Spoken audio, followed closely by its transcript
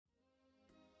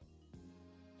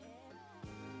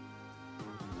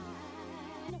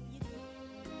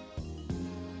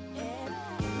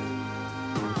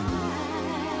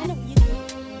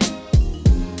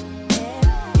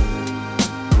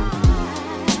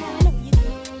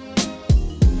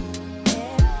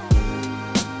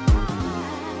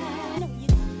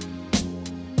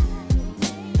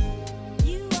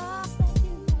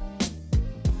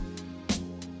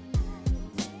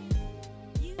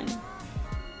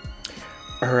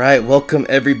All right, welcome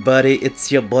everybody.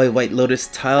 It's your boy White Lotus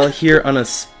Tile here on a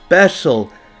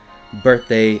special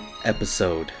birthday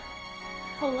episode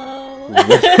Hello.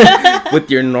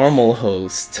 with your normal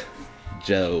host,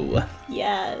 Joe.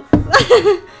 Yes.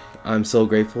 I'm so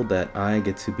grateful that I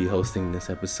get to be hosting this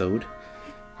episode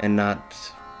and not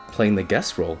playing the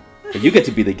guest role. But you get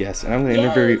to be the guest, and I'm going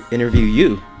to interview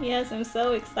you. Yes, I'm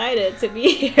so excited to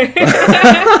be here.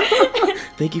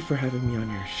 Thank you for having me on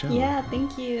your show. Yeah,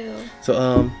 thank you.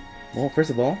 So, well, first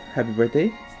of all, happy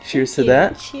birthday. Cheers to Thank you.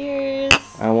 that.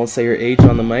 Cheers. I won't say your age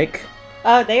on the mic.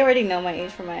 Oh, they already know my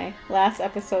age from my last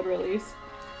episode release.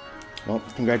 Well,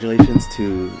 congratulations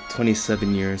to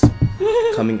 27 years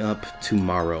coming up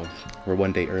tomorrow. We're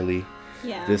one day early.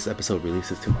 Yeah. This episode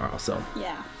releases tomorrow, so.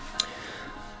 Yeah.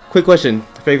 Quick question.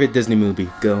 Favorite Disney movie?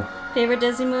 Go. Favorite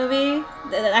Disney movie?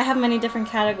 I have many different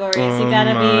categories. Oh You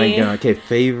gotta my be... God. Okay,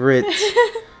 favorite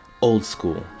old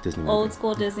school Disney movie. Old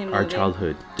school Disney movie. Our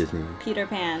childhood Disney movie. Peter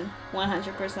Pan.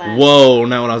 100%. Whoa,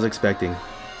 not what I was expecting.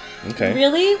 Okay.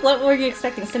 Really? What were you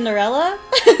expecting? Cinderella?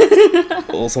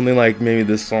 Well, something like maybe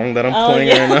this song that I'm Oh, playing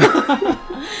yeah. right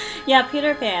now. Yeah,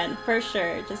 Peter Pan, for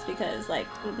sure. Just because, like,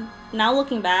 now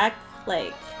looking back,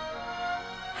 like,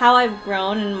 how I've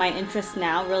grown and my interest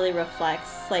now really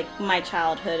reflects, like, my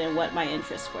childhood and what my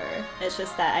interests were. It's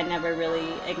just that I never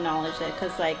really acknowledged it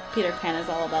because, like, Peter Pan is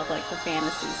all about, like, the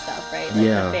fantasy stuff, right? Like,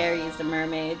 Yeah. the fairies, the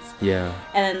mermaids. Yeah.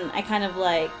 And then I kind of,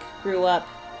 like, grew up,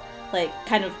 like,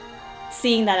 kind of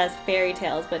seeing that as fairy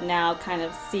tales, but now kind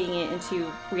of seeing it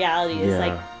into reality is,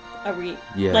 like,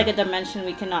 like a dimension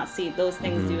we cannot see. Those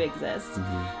things do exist.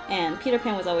 And Peter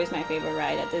Pan was always my favorite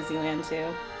ride at Disneyland too.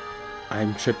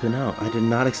 I'm tripping out. I did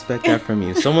not expect that from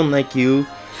you. Someone like you,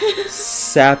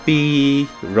 sappy,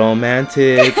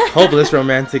 romantic, hopeless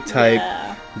romantic type.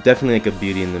 Yeah. Definitely like a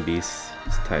Beauty and the Beast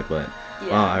type, but Yeah.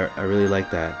 wow, I really like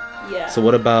that. Yeah. So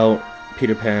what about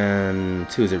Peter Pan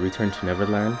 2? Is it Return to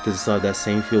Neverland? Does it still have that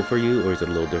same feel for you, or is it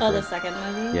a little different? Oh, the second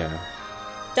movie? Yeah.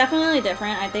 Definitely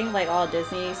different. I think like all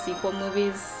Disney sequel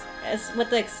movies, with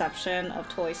the exception of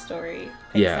Toy Story,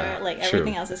 Pixar, Yeah, like true.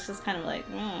 everything else is just kind of like,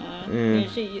 not that all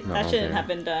shouldn't there. have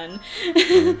been done.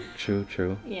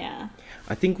 True. Yeah.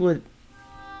 I think what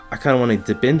I kind of want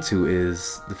to dip into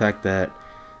is the fact that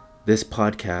this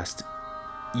podcast,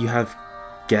 you have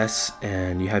guests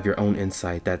and you have your own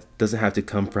insight that doesn't have to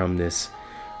come from this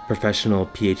professional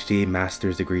PhD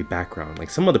master's degree background. Like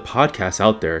some of the podcasts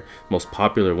out there, most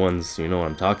popular ones, you know what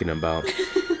I'm talking about.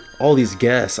 All these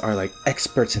guests are like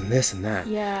experts in this and that.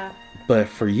 Yeah. But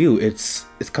for you, it's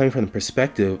coming from the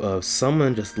perspective of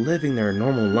someone just living their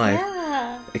normal life,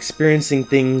 Yeah. experiencing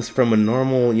things from a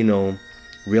normal,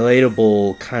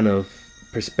 relatable kind of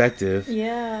perspective.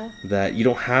 Yeah. That you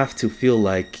don't have to feel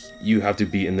like you have to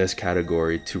be in this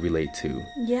category to relate to.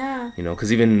 Yeah.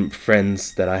 Because even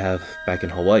friends that I have back in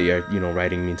Hawaii are,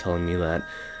 writing me, telling me that,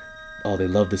 oh, they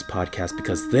love this podcast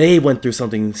because they went through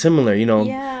something similar,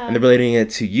 Yeah. and they're relating it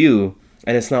to you.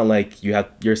 And it's not like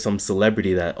you're some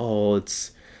celebrity that,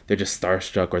 they're just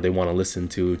starstruck or they want to listen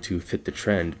to fit the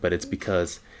trend, but it's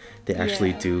because they actually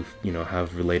Yeah. do,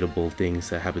 have relatable things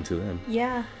that happen to them.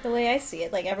 Yeah, the way I see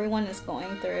it, like everyone is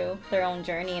going through their own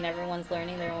journey and everyone's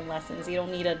learning their own lessons. You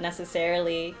don't need to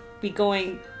necessarily be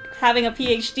having a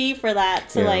PhD for that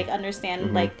to like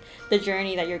understand like the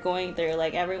journey that you're going through.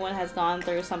 Like everyone has gone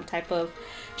through some type of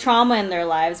trauma in their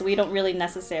lives. We don't really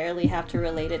necessarily have to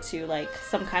relate it to like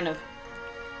some kind of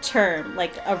term,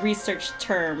 like a research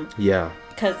term. Yeah.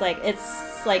 Because like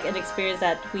it's like an experience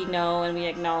that we know and we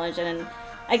acknowledge, and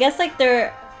I guess like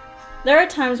there are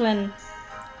times when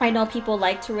I know people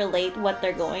like to relate what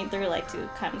they're going through like to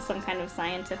kind of some kind of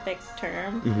scientific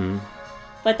term,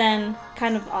 but then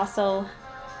kind of also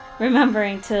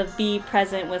remembering to be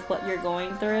present with what you're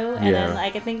going through, and then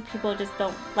like I think people just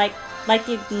don't like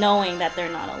it knowing that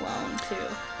they're not alone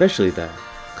too. Especially that.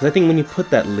 Because I think when you put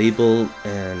that label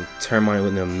and term on it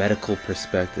with a medical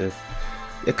perspective,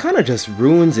 it kind of just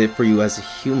ruins it for you as a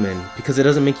human because it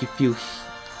doesn't make you feel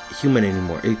human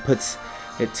anymore. It puts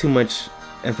it too much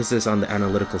emphasis on the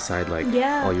analytical side, like,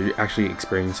 oh, you're actually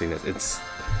experiencing this. It's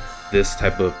this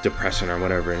type of depression or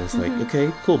whatever, and it's like,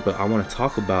 okay, cool, but I want to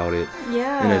talk about it in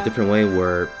a different way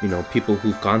where, people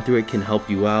who've gone through it can help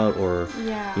you out, or,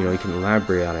 you can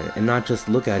elaborate on it and not just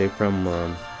look at it from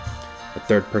a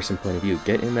third person point of view.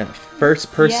 Get in that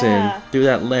first person through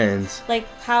that lens. Like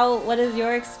what is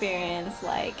your experience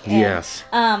like? And, yes.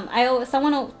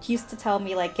 Someone used to tell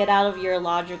me like get out of your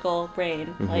logical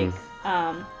brain, like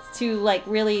to like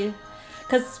really,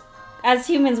 because as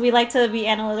humans we like to be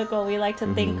analytical. We like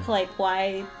to think like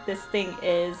why this thing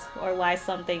is or why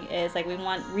something is. Like we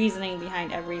want reasoning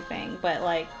behind everything, but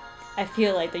like I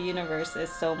feel like the universe is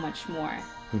so much more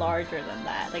larger than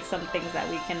that. Like some things that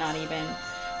we cannot even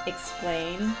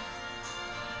explain.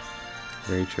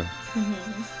 Very true.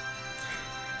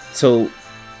 So,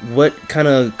 what kind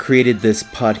of created this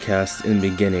podcast in the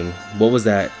beginning? What was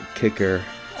that kicker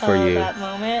for you? That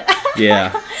moment.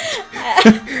 Yeah.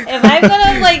 If I'm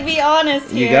gonna like be honest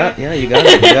here. You got it. You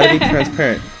gotta be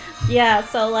transparent. Yeah.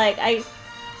 So like I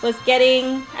was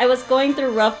going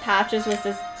through rough patches with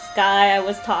this guy I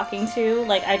was talking to.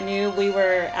 Like I knew we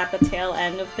were at the tail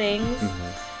end of things.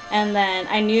 And then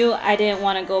I knew I didn't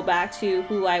want to go back to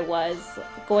who I was,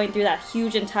 going through that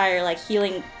huge entire like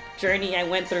healing journey I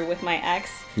went through with my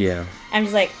ex. Yeah. I'm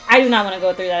just like, I do not want to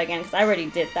go through that again because I already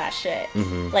did that shit.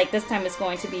 Like this time it's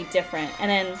going to be different. And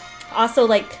then also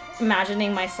like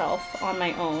imagining myself on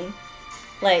my own,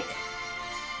 like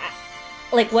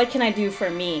what can I do for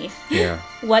me? Yeah.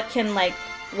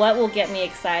 What will get me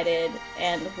excited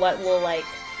and what will like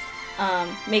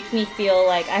make me feel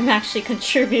like I'm actually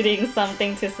contributing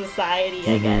something to society,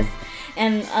 I guess.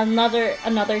 And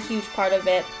another huge part of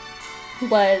it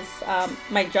was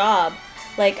my job.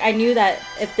 Like I knew that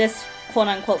if this quote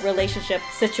unquote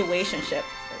situationship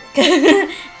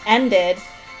ended,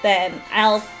 then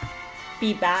I'll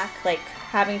be back like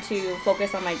having to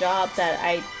focus on my job that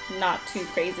I'm not too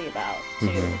crazy about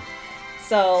too.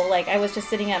 So like I was just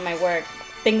sitting at my work,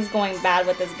 things going bad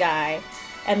with this guy,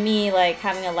 and me like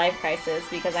having a life crisis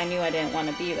because I knew I didn't want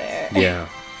to be there. Yeah.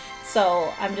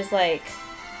 So I'm just like,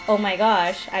 oh my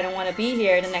gosh, I don't want to be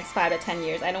here in the next 5 to 10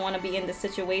 years. I don't want to be in this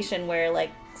situation where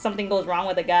like something goes wrong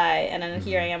with a guy and then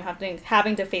here I am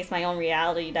having to face my own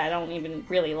reality that I don't even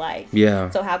really like. Yeah.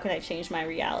 So how can I change my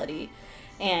reality?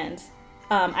 And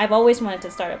I've always wanted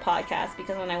to start a podcast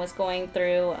because when I was going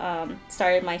through,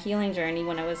 started my healing journey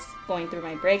when I was going through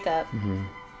my breakup,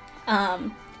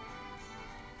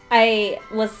 I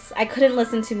couldn't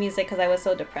listen to music because I was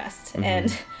so depressed,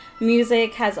 and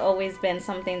music has always been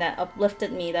something that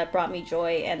uplifted me, that brought me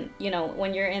joy. And you know,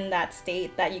 when you're in that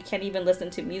state that you can't even listen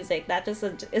to music, that just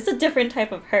it's a different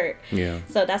type of hurt. Yeah.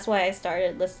 So that's why I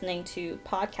started listening to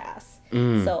podcasts.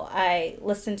 So I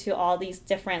listened to all these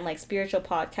different like spiritual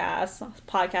podcasts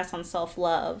on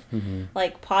self-love,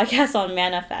 like podcasts on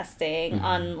manifesting,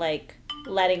 on like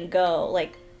letting go,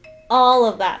 like all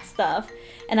of that stuff.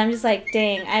 And I'm just like,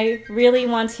 dang, I really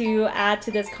want to add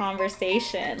to this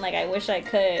conversation. Like, I wish I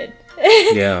could.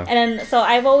 Yeah. And then, so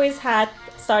I've always had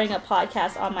starting a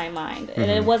podcast on my mind. And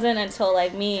it wasn't until,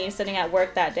 like, me sitting at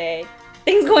work that day,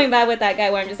 things going bad with that guy,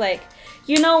 where I'm just like,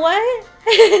 you know what?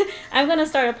 I'm going to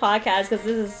start a podcast because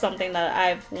this is something that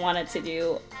I've wanted to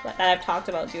do, that I've talked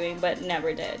about doing, but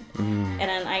never did. And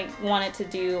then I wanted to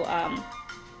do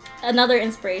another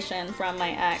inspiration from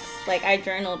my ex. Like, I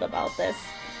journaled about this,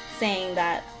 saying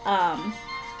that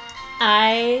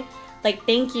I like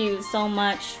thank you so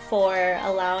much for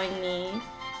allowing me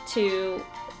to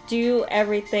do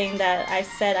everything that I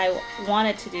said I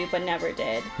wanted to do but never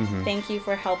did. Thank you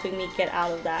for helping me get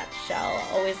out of that shell.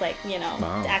 Always like, you know,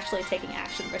 actually taking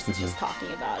action versus just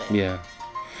talking about it. Yeah.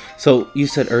 So you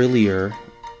said earlier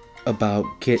about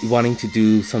wanting to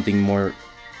do something more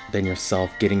than yourself,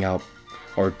 getting out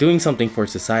or doing something for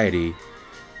society.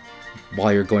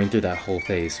 While you're going through that whole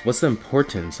phase, what's the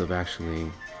importance of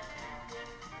actually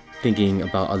thinking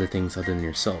about other things other than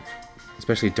yourself,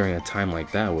 especially during a time like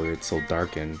that where it's so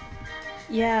dark? And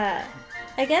yeah,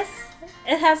 I guess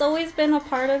it has always been a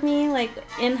part of me. Like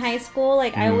in high school,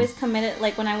 like I always committed,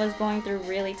 like when I was going through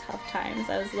really tough times,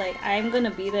 I was like, I'm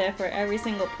gonna be there for every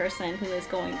single person who is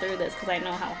going through this because I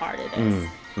know how hard it is.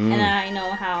 And I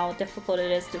know how difficult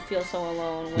it is to feel so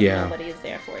alone when nobody is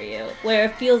there for you, where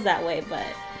it feels that way. But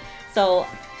so,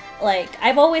 like,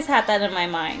 I've always had that in my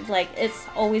mind. Like, it's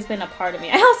always been a part of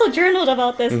me. I also journaled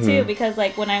about this, too, because,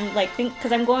 like, when I'm, like,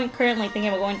 because I'm currently thinking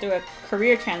about going through a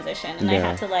career transition, and I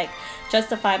had to, like,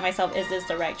 justify myself, is this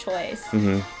the right choice?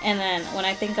 And then when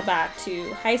I think back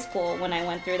to high school, when I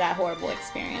went through that horrible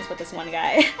experience with this one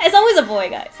guy, it's always a boy,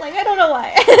 guys. Like, I don't know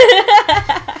why.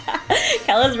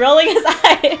 Kella's rolling his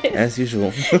eyes. As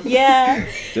usual. Yeah.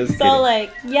 Just so, kidding.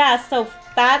 like, yeah, so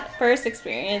that first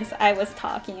experience I was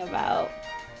talking about,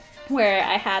 where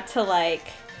I had to like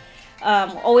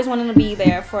always wanting to be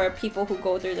there for people who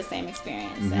go through the same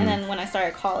experience. And then when I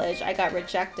started college, I got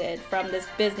rejected from this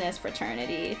business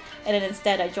fraternity, and then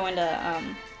instead I joined a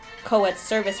co-ed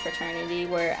service fraternity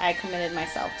where I committed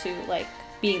myself to like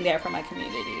being there for my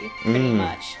community pretty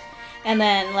much. And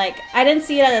then, like, I didn't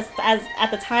see it as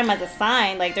at the time as a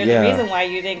sign. Like, there's a reason why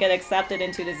you didn't get accepted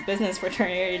into this business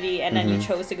fraternity, and then you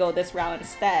chose to go this route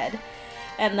instead.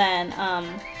 And then,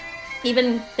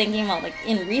 even thinking about, like,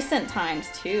 in recent times,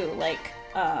 too, like,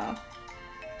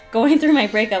 going through my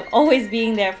breakup, always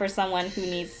being there for someone who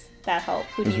needs that help,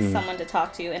 who needs someone to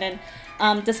talk to, and then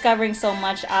discovering so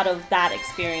much out of that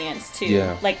experience too.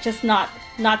 Yeah. Like just not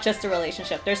just a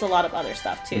relationship. There's a lot of other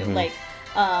stuff too. Like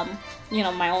you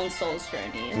know, my own soul's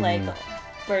journey. Like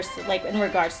versus like in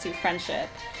regards to friendship,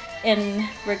 in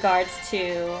regards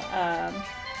to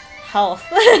health,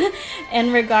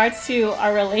 in regards to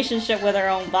our relationship with our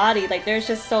own body. Like there's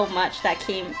just so much that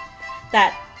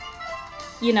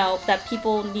you know, that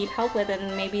people need help with,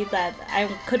 and maybe that I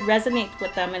could resonate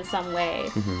with them in some way.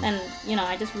 And, you know,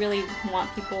 I just really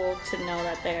want people to know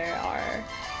that they are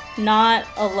not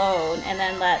alone, and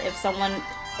then that if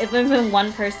even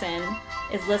one person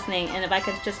is listening, and if I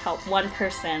could just help one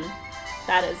person,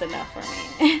 that is enough for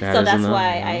me. So that's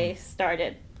why I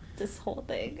started this whole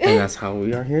thing. And that's how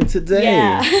we are here today.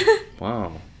 Yeah.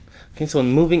 Wow. Okay, so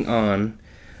moving on.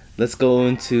 Let's go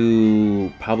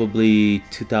into probably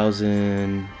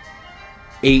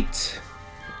 2008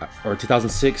 or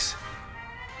 2006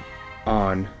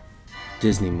 on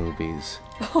Disney movies.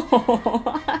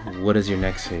 What is your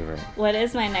next favorite? What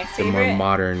is my next The favorite?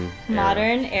 more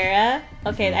modern era.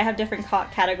 Okay, I have different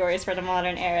categories for the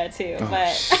modern era too. Oh,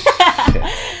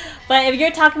 but if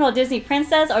you're talking about Disney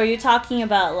princess, or are you talking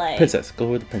about like Princess. Go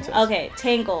with the princess. Okay,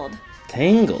 Tangled.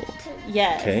 Tangled.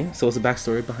 Yes. Okay, so what's the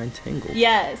backstory behind Tangled?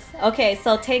 Yes. Okay,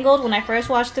 so Tangled, when I first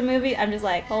watched the movie, I'm just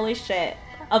like, holy shit.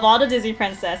 Of all the Disney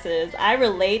princesses, I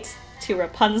relate to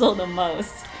Rapunzel the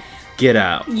most. Get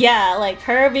out. Yeah, like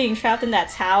her being trapped in that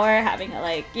tower, having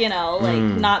like, you know, like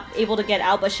not able to get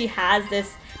out, but she has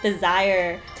this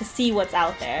desire to see what's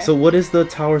out there. So what is the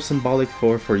tower symbolic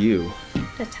for you?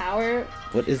 The tower?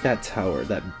 What is that tower?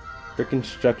 That freaking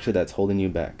structure that's holding you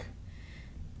back?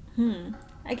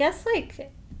 I guess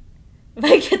like if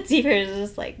I get deeper, it's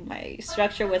just like my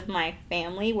structure with my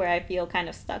family, where I feel kind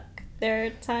of stuck. There are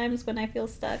times when I feel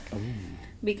stuck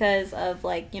because of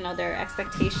like, you know, their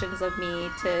expectations of me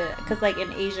because like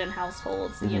in Asian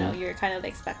households, you know, you're kind of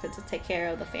expected to take care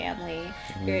of the family.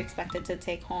 You're expected to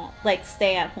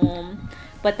stay at home.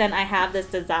 But then I have this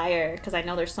desire, because I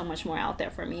know there's so much more out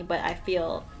there for me, but I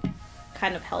feel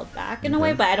kind of held back in a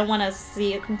way. But I don't want to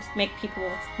see it make people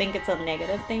think it's a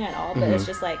negative thing at all, but it's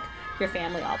just like your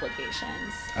family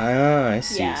obligations. Ah, I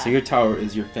see. Yeah. So your tower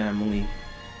is your family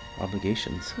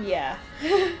obligations. Yeah.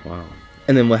 Wow.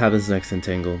 And then what happens next in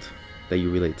Tangled that you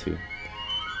relate to?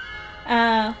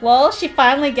 Well, she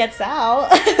finally gets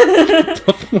out.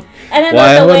 And then Well,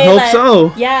 I the would way hope that,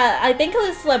 so. Yeah, I think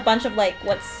it's a bunch of like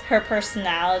what's her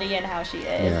personality and how she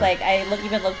is. Yeah. Like I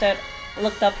looked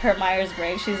up her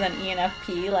Myers-Briggs. She's an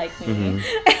ENFP like me.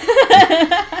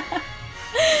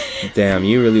 Damn,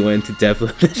 you really went into depth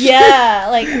with this. Yeah,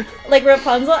 like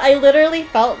Rapunzel. I literally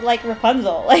felt like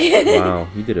Rapunzel. Like Wow,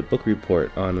 you did a book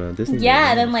report on Disney.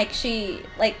 Yeah, and then like she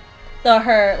like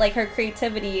her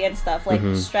creativity and stuff like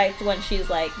striped when she's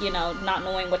like, you know, not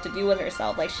knowing what to do with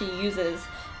herself. Like she uses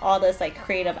all this like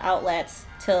creative outlets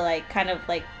to like kind of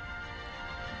like,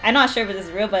 I'm not sure if this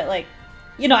is real, but like,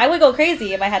 you know, I would go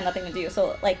crazy if I had nothing to do.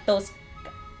 So like those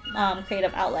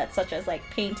creative outlets such as like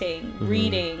painting,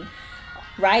 reading,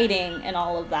 writing, and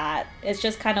all of that, it's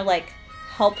just kind of like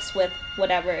helps with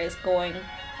whatever is going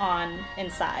on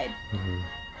inside.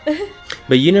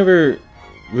 But you never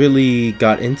really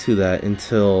got into that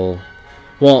until,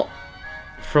 well,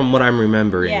 from what I'm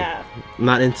remembering,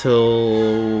 not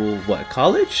until what,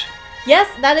 college? Yes,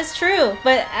 that is true.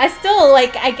 But I still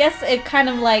like, I guess it kind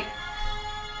of like,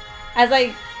 as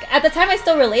I at the time I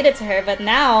still related to her, but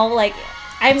now like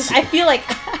I feel like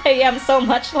I am so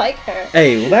much like her.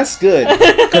 Hey, well that's good,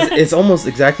 because it's almost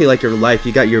exactly like your life.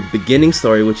 You got your beginning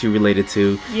story, which you related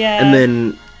to, and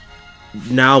then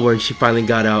now when she finally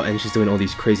got out and she's doing all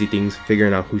these crazy things,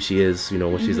 figuring out who she is, you know,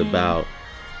 what she's about,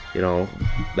 you know,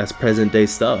 that's present day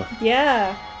stuff.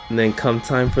 Yeah. And then come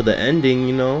time for the ending,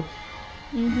 you know,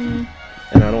 and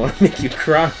I don't want to make you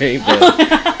cry, but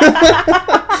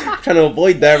I'm trying to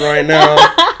avoid that right now.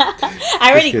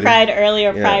 I already cried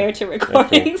earlier prior to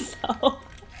recording, so.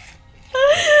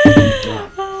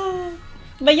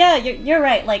 But yeah, you're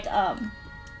right. Like,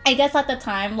 I guess at the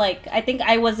time, like, I think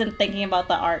I wasn't thinking about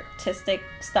the artistic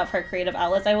stuff, her creative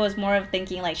outlets. I was more of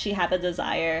thinking, like, she had the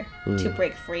desire to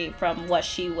break free from what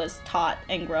she was taught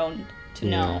and grown to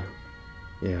know.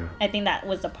 Yeah. I think that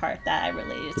was the part that I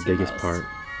related to the biggest most. part.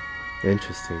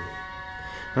 Interesting.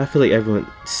 I feel like everyone's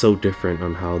so different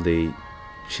on how they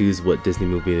choose what Disney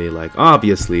movie they like,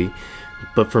 obviously.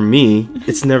 But for me,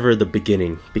 it's never the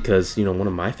beginning, because, you know, one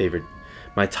of my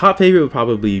top favorite would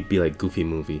probably be like Goofy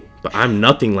movie. But I'm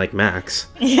nothing like Max.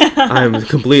 Yeah. I'm the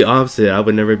complete opposite. I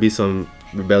would never be some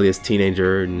rebellious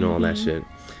teenager and all that shit.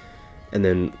 And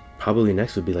then probably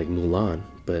next would be like Mulan.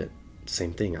 but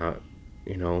same thing.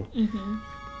 You know. Mm-hmm.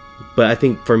 But I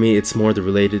think for me, it's more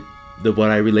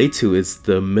what I relate to is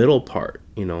the middle part,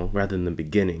 you know, rather than the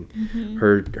beginning. Mm-hmm.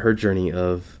 Her journey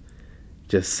of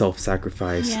just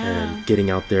self-sacrifice and getting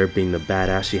out there, being the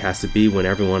badass she has to be when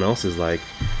everyone else is like,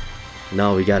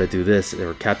 no, we got to do this,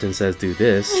 or captain says do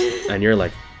this, and you're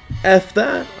like, F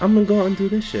that, I'm gonna go out and do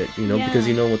this shit, you know, because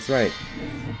you know what's right.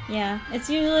 Yeah, it's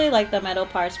usually like the middle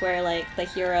parts where like the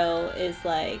hero is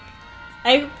like,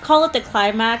 I call it the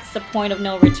climax, the point of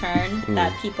no return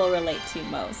that people relate to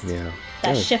most. Yeah.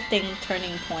 That shifting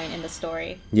turning point in the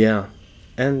story. Yeah.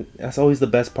 And that's always the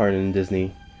best part in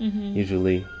Disney,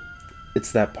 usually.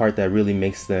 It's that part that really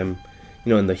makes them,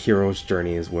 you know, in the hero's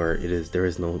journey is where there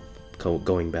is no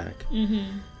going back.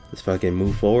 Mm-hmm. Let's fucking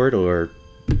move forward or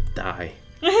die.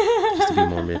 Just to be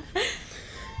morbid.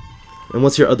 And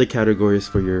what's your other categories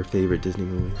for your favorite Disney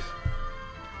movies?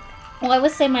 Well, I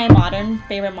would say my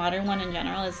favorite modern one in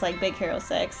general is like Big Hero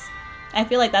 6. I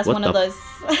feel like that's one of those...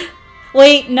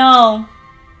 Wait, no.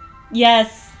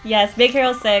 Yes, Big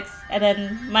Hero 6. And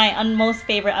then my most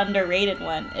favorite underrated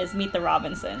one is Meet the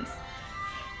Robinsons.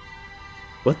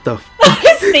 What the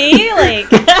fuck? See?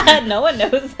 Like, no one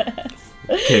knows this.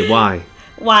 Okay, why?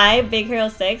 Why Big Hero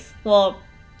 6? Well,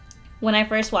 when I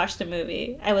first watched the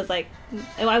movie, I was like...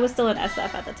 I was still in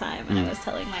SF at the time, and I was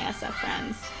telling my SF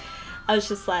friends... I was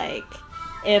just like,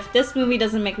 if this movie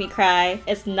doesn't make me cry,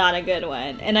 it's not a good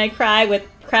one. And I cried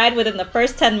within the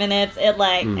first 10 minutes. It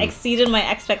like exceeded my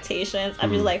expectations.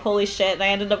 I'm just like, holy shit. And I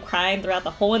ended up crying throughout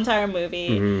the whole entire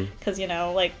movie. Because, you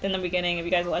know, like in the beginning, if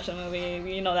you guys watch the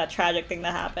movie, you know that tragic thing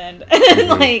that happened. And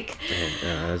then like...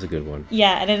 Yeah, that's a good one.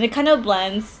 Yeah, and then it kind of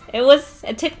blends.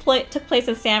 It took place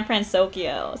in San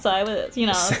Francisco. So I was, you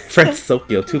know... San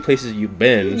Francisco, two places you've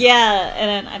been. Yeah, and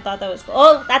then I thought that was cool.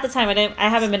 Oh, at the time, I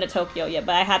haven't been to Tokyo yet,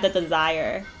 but I had the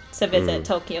desire to visit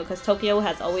Tokyo, because Tokyo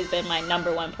has always been my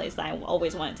number one place that I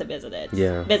always wanted to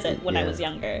visit when I was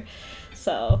younger.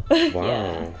 So wow.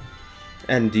 Yeah.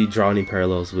 And do you draw any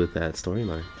parallels with that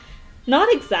storyline?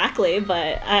 Not exactly,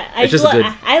 but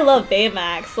I love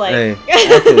Baymax. Like,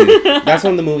 hey, that's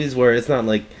one of the movies where it's not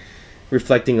like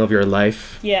reflecting of your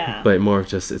life, but more of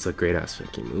just it's a great ass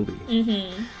fucking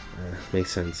movie.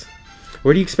 Makes sense.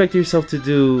 Where do you expect yourself to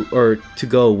do or to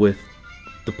go with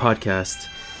the podcast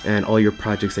and all your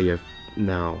projects that you have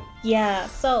now? Yeah,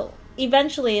 so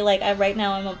eventually, like right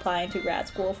now I'm applying to grad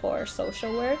school for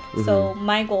social work. So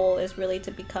my goal is really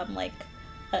to become like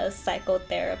a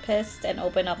psychotherapist and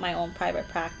open up my own private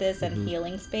practice and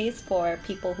healing space for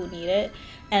people who need it,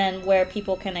 and where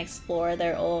people can explore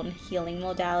their own healing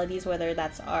modalities, whether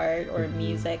that's art or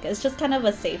music. It's just kind of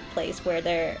a safe place where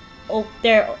they're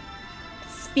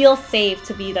feel safe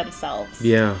to be themselves.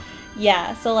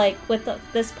 Yeah, so like with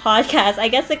this podcast, I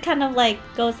guess it kind of like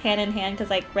goes hand in hand, because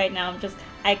like right now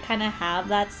I kind of have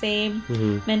that same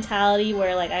mentality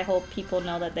where like I hope people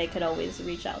know that they could always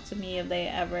reach out to me if they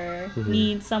ever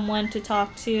need someone to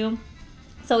talk to.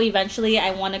 So eventually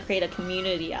I want to create a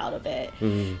community out of it.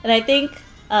 And I think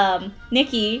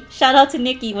Nikki, shout out to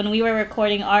Nikki, when we were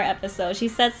recording our episode, she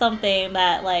said something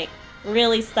that like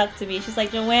really stuck to me. She's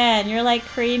like, Joanne, you're like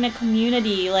creating a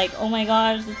community. Like, oh my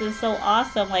gosh, this is so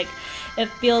awesome. Like, it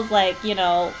feels like, you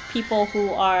know, people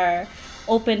who are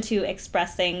open to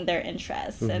expressing their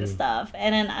interests and stuff.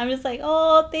 And then I'm just like,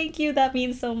 oh, thank you. That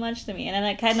means so much to me. And then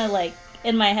I kind of like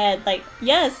in my head, like,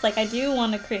 yes, like I do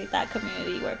want to create that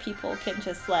community where people can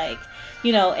just like,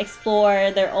 you know,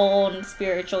 explore their own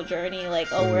spiritual journey,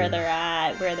 like, where they're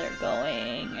at, where they're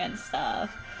going and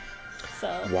stuff.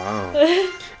 So. Wow.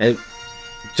 And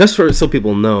just so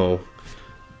people know,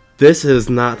 this is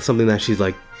not something that she's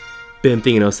like been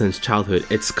thinking of since childhood.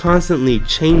 It's constantly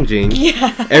changing.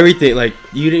 Everything. Like,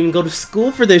 you didn't even go to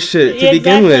school for this shit to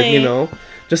begin with, you know?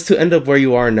 Just to end up where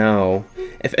you are now.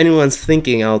 If anyone's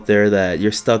thinking out there that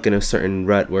you're stuck in a certain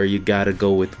rut where you gotta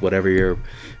go with whatever your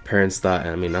parents thought,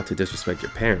 I mean, not to disrespect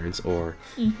your parents, or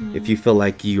if you feel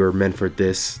like you're meant for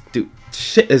this, dude,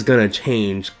 shit is gonna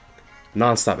change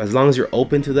nonstop as long as you're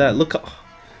open to that. Look,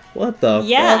 what the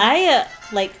fuck? I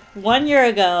like 1 year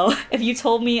ago, if you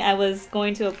told me I was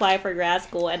going to apply for grad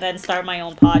school and then start my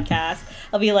own podcast,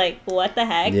 I'll be like, what the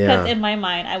heck? Because in my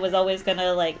mind I was always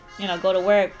gonna like, you know, go to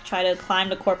work, try to climb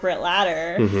the corporate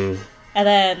ladder, and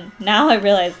then now I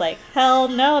realize like, hell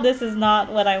no, this is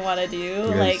not what I want to do.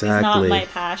 Like, it's not my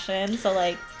passion. So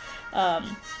like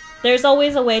there's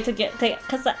always a way to get,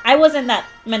 because I was in that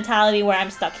mentality where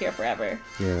I'm stuck here forever.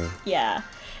 Yeah.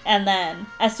 And then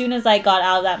as soon as I got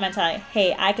out of that mentality,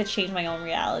 hey, I could change my own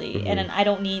reality. And then I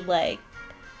don't need like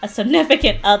a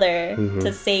significant other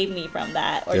to save me from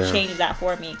that or change that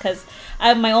for me. Because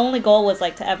my only goal was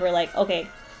like to ever like, okay,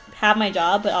 have my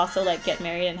job, but also like get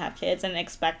married and have kids and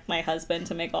expect my husband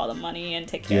to make all the money and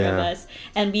take care of us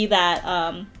and be that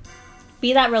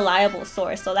reliable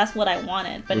source. So that's what I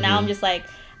wanted. But now I'm just like,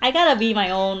 I gotta be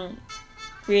my own,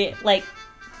 the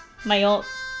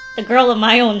girl of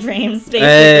my own dreams, basically.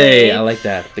 Hey, I like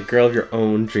that. The girl of your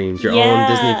own dreams, your own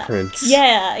Disney prince.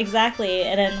 Yeah, exactly.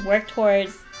 And then work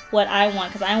towards what I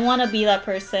want, because I want to be that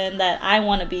person that I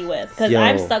want to be with, because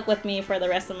I'm stuck with me for the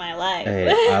rest of my life.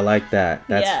 Hey, I like that.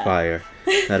 That's fire.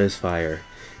 That is fire.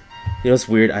 You know, it's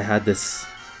weird. I had this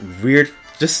weird,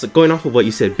 just going off of what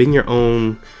you said, being your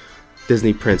own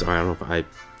Disney prince, or I don't know if I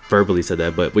verbally said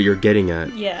that, but what you're getting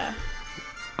at. Yeah.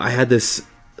 I had this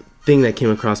thing that came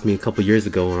across me a couple years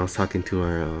ago when I was talking to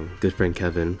our good friend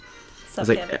Kevin. What's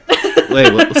up, Kevin?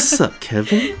 Wait, what's up,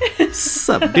 Kevin? What's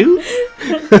up, dude?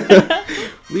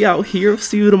 We out here.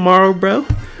 See you tomorrow, bro.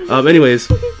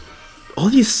 Anyways, all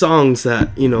these songs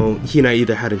that, you know, he and I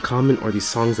either had in common, or these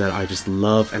songs that I just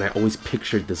love, and I always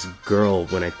pictured this girl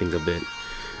when I think of it.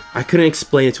 I couldn't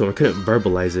explain it to him. I couldn't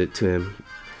verbalize it to him.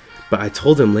 But I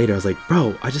told him later, I was like,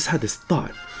 bro, I just had this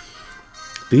thought.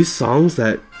 These songs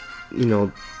that, you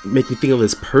know, make me think of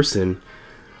this person,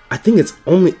 I think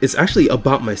it's actually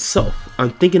about myself. I'm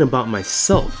thinking about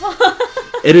myself.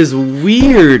 It is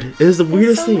weird. It is the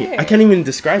weirdest thing. Weird. I can't even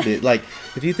describe it. Like,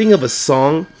 if you think of a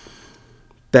song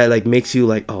that like makes you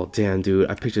like, oh damn, dude,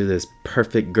 I picture this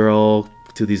perfect girl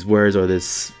to these words, or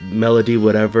this melody,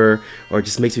 whatever, or it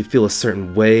just makes me feel a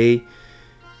certain way.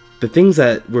 The things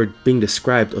that were being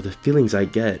described, or the feelings I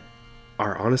get,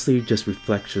 are honestly just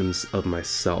reflections of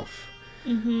myself.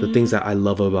 The things that I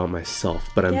love about myself,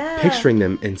 but I'm picturing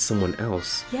them in someone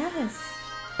else. Yes.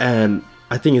 And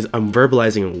I think I'm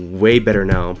verbalizing it way better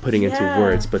now. I'm putting into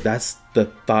words, but that's the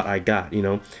thought I got, you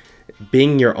know?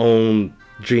 Being your own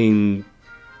dream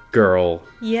girl.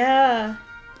 Yeah.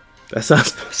 That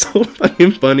sounds so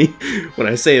fucking funny when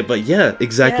I say it, but yeah,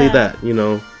 exactly that, you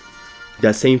know?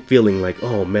 That same feeling, like,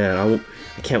 oh man, I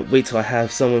can't wait till I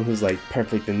have someone who's like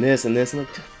perfect in this and this. And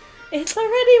like, it's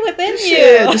already within you.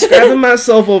 Yeah, describing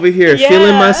myself over here,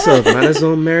 feeling myself. Might as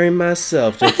well marry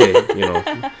myself. Okay, you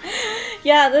know.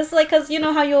 Yeah, this is like, because you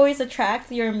know how you always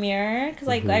attract your mirror? Because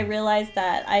like I realized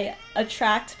that I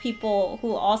attract people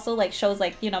who also like shows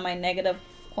like, you know, my negative,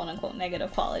 quote unquote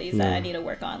negative qualities that I need to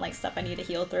work on, like stuff I need to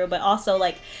heal through, but also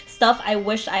like stuff I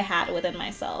wish I had within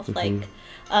myself. Like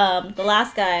the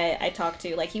last guy I talked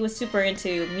to, like he was super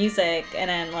into music, and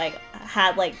then like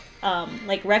had like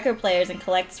record players and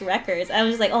collects records. I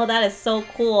was just like, oh, that is so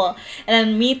cool. And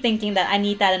then me thinking that I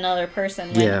need that in another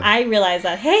person, when I realized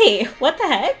that, hey, what the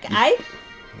heck,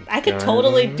 I could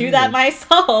totally do that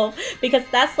myself, because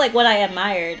that's like what I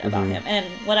admired about him, and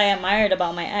what I admired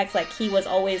about my ex. Like he was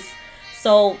always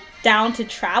so down to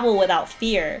travel without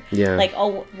fear, like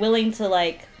willing to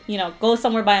like, you know, go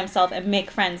somewhere by himself and make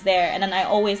friends there. And then I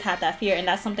always had that fear, and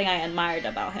that's something I admired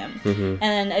about him. And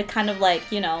then it kind of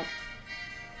like, you know,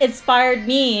 inspired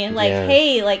me, like,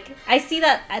 hey, like I see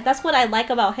that's what I like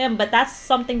about him, but that's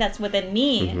something that's within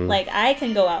me. Like I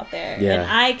can go out there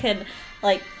and I can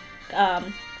like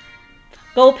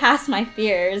go past my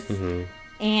fears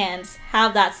and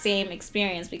have that same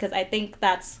experience, because I think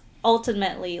that's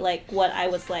ultimately like what I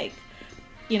was like,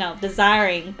 you know,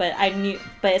 desiring, but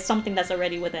it's something that's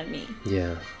already within me.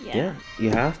 Yeah, you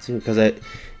have to, because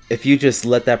if you just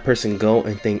let that person go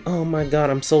and think, oh my god,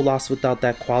 I'm so lost without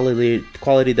that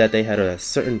quality that they had, a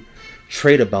certain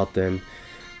trait about them,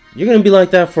 you're gonna be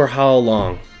like that for how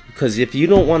long? Because if you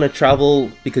don't want to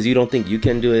travel because you don't think you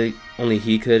can do it, only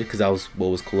he could, because that was what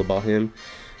was cool about him,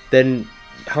 then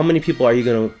how many people are you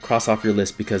gonna cross off your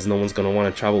list because no one's gonna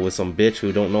want to travel with some bitch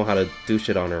who don't know how to do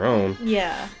shit on her own?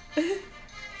 Yeah.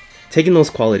 Taking those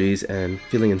qualities and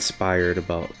feeling inspired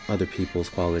about other people's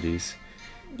qualities,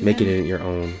 making it your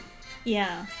own.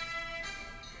 Yeah.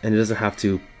 And it doesn't have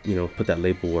to, you know, put that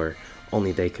label where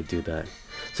only they could do that.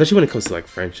 Especially when it comes to like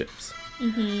friendships.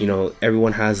 You know,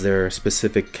 everyone has their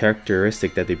specific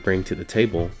characteristic that they bring to the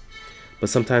table, but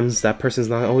sometimes that person's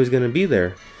not always gonna be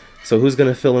there. So who's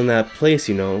gonna fill in that place,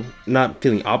 you know? Not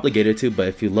feeling obligated to, but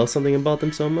if you love something about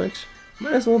them so much,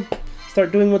 might as well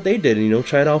start doing what they did and, you know,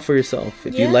 try it out for yourself.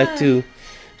 If you like to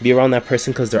be around that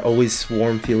person because they're always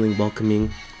warm, feeling,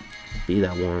 welcoming, be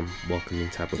that warm, welcoming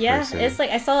type of person. Yeah, it's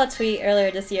like I saw a tweet earlier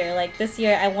this year. Like this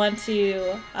year I want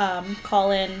to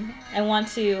call in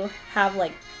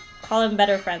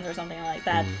better friends or something like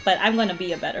that, but I'm going to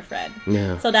be a better friend.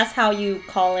 Yeah. So that's how you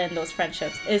call in those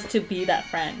friendships, is to be that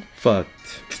friend.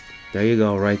 Fucked. There you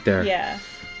go, right there. Yeah.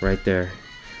 Right there.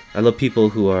 I love people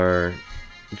who are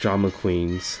drama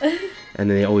queens and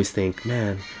then they always think,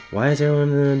 man, why is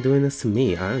everyone doing this to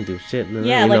me? I don't do shit.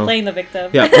 Yeah, like playing the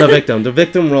victim. Yeah, the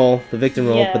victim role,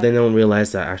 Yeah. but they don't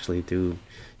realize that actually, dude,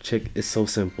 chick, it's so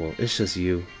simple. It's just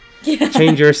you. Yeah.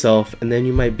 Change yourself, and then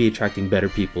you might be attracting better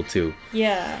people too.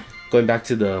 Yeah. Going back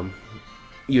to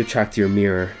you attract your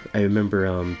mirror. I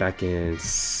remember back in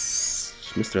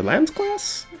Mr. Lamb's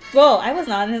class. Well, I was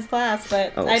not in his class,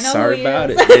 but I know sorry who he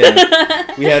about is. it.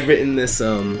 Yeah. We had written this.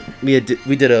 We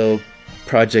did a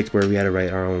project where we had to write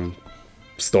our own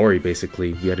story.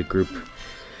 Basically, we had a group,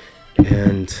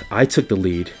 and I took the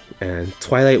lead. And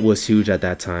Twilight was huge at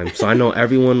that time, so I know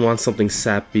everyone wants something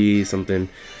sappy, something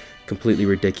completely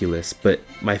ridiculous. But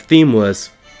my theme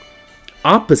was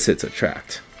opposites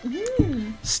attract.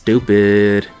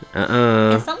 Stupid.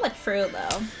 It's somewhat true,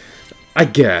 though. I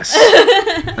guess.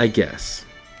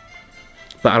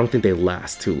 But I don't think they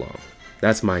last too long.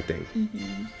 That's my thing.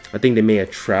 I think they may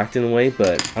attract in a way,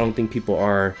 but I don't think people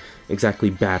are exactly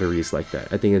batteries like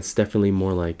that. I think it's definitely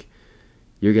more like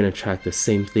you're going to attract the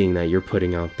same thing that you're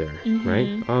putting out there,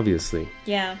 right? Obviously.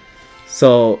 Yeah.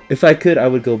 So if I could, I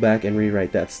would go back and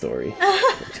rewrite that story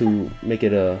to make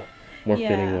it a more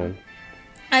fitting one.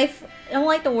 I don't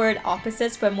like the word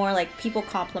opposites, but more like people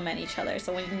complement each other.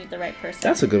 So when you meet the right person,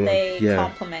 That's a good one. They Yeah.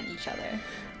 complement each other.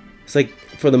 It's like,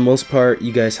 for the most part,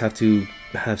 you guys have to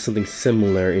have something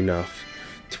similar enough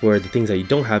to where the things that you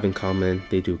don't have in common,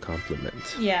 they do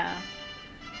complement. Yeah.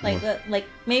 Like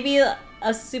maybe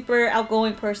a super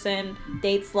outgoing person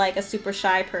dates like a super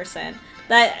shy person.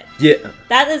 That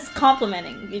is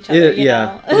complementing each other. You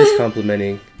know? It is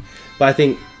complimenting. But I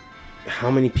think,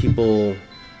 how many people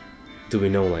do we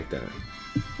know like that?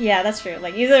 Yeah, that's true.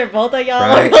 Like either both of y'all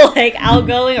Right. are like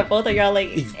outgoing, or both of y'all like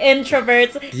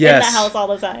introverts in the house all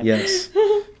the time. Yes.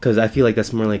 Because I feel like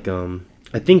that's more like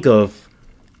I think of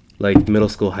like middle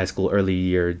school, high school, early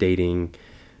year dating.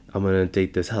 I'm gonna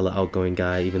date this hella outgoing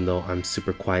guy, even though I'm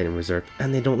super quiet and reserved,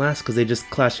 and they don't last because they just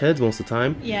clash heads most of the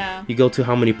time. Yeah. You go to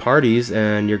how many parties,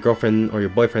 and your girlfriend or your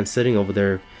boyfriend's sitting over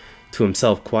there to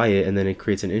himself, quiet, and then it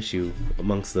creates an issue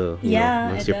amongst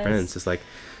amongst your friends. It's like,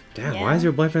 damn, why is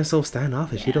your boyfriend so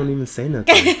standoffish? He don't even say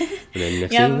nothing. And then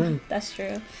next thing you know, that's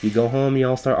true. you go home, you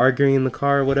all start arguing in the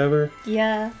car or whatever.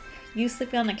 Yeah. You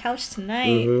sleeping on the couch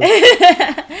tonight.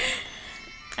 Mm-hmm.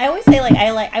 I always say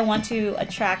I want to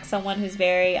attract someone who's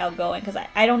very outgoing, because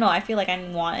I don't know, I feel like I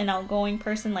want an outgoing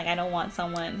person. Like I don't want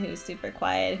someone who's super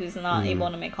quiet, who's not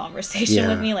able to make conversation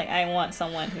with me. Like I want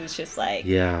someone who's just like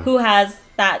who has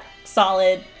that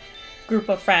solid group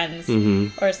of friends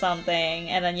or something,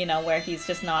 and then where he's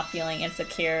just not feeling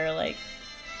insecure like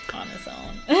on his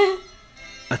own.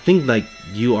 I think like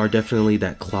you are definitely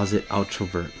that closet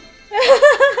outrovert.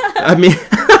 I mean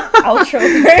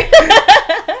Outrovert.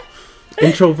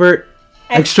 Introvert,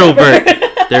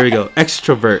 extrovert. There we go.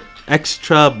 Extrovert.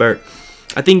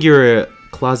 I think you're a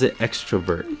closet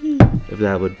extrovert, if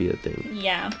that would be a thing.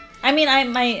 Yeah. I mean,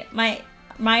 my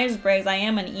Myers-Briggs, I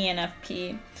am an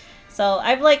ENFP. So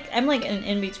I'm like an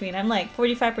in-between. I'm like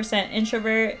 45%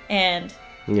 introvert and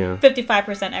 55%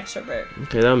 extrovert.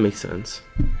 Okay, that makes sense.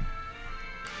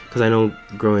 Because I know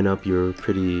growing up you were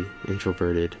pretty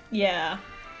introverted. Yeah.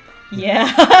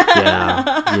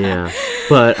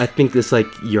 But I think it's like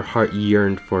your heart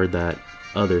yearned for that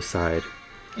other side.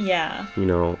 Yeah.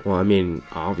 Well, I mean,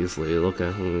 obviously, look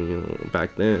at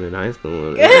back then in high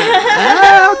school.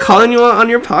 Calling you on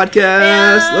your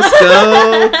podcast. Let's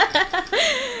go.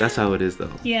 That's how it is,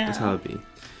 though. Yeah. That's how it be.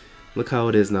 Look how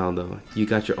it is now, though. You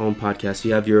got your own podcast.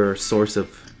 You have your source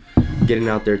of getting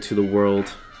out there to the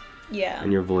world. Yeah.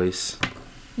 And your voice.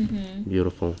 Mm-hmm.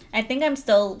 Beautiful. I think I'm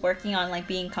still working on like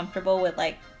being comfortable with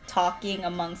like talking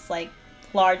amongst like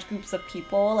large groups of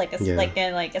people, like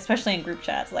especially in group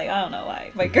chats. Like I don't know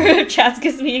why, but group chats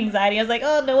gives me anxiety. I was like,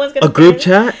 oh, no one's gonna. A group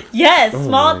chat? Yes,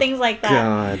 small things like that.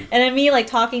 God. And then me like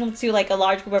talking to like a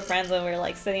large group of friends when we're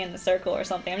like sitting in a circle or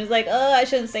something. I'm just like, oh, I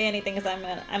shouldn't say anything because I'm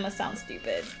gonna sound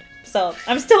stupid. So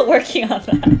I'm still working on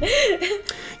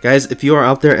that. Guys, if you are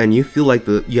out there and you feel like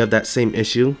you have that same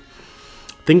issue,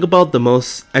 think about the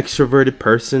most extroverted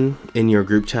person in your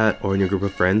group chat or in your group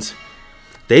of friends.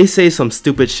 They say some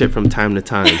stupid shit from time to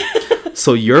time.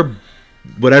 So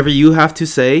whatever you have to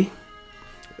say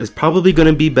is probably going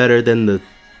to be better than the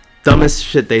dumbest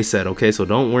shit they said, okay? So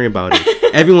don't worry about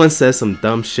it. Everyone says some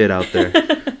dumb shit out there.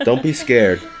 Don't be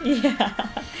scared. Yeah,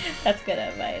 that's good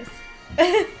advice.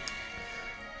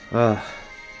 I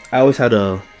always had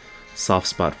a soft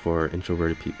spot for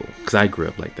introverted people because I grew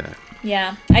up like that.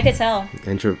 Yeah, I could tell.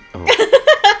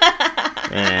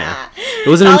 Yeah. It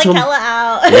wasn't until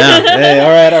out. Yeah. Hey, all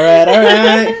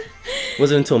right. It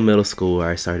wasn't until middle school where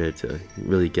I started to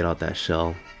really get out that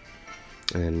shell.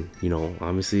 And,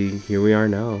 obviously here we are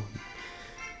now.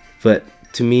 But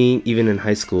to me, even in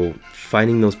high school,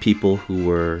 finding those people who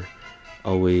were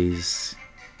always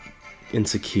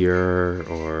insecure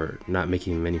or not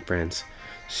making many friends,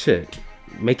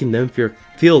 making them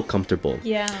feel comfortable.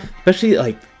 Yeah. Especially,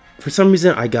 like, for some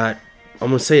reason, I got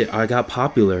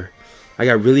popular. I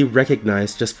got really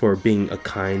recognized just for being a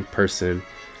kind person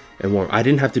and warm. I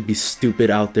didn't have to be stupid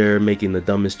out there making the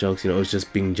dumbest jokes. It was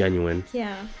just being genuine.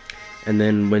 Yeah. And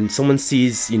then when someone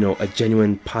sees, a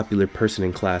genuine popular person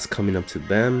in class coming up to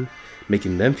them,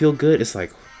 making them feel good, it's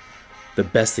like the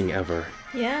best thing ever.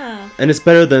 Yeah. And it's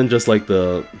better than just like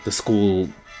the school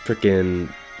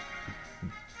freaking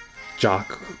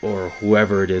jock or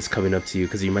whoever it is coming up to you,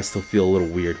 because you might still feel a little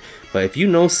weird. But if you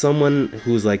know someone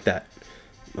who's like that,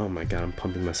 oh my god, I'm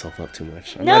pumping myself up too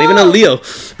much. I'm not even a Leo,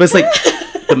 but it's like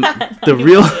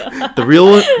the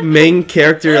real main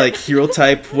character, like hero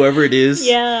type, whoever it is,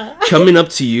 coming up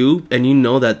to you, and you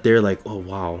know that they're like, oh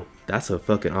wow, that's a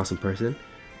fucking awesome person.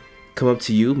 Come up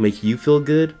to you, make you feel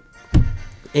good.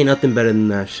 Ain't nothing better than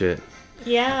that shit.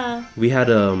 Yeah. We had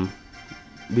a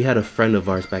friend of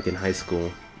ours back in high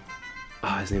school.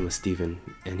 His name was Steven,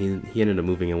 and he ended up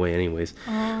moving away anyways.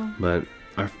 Oh. But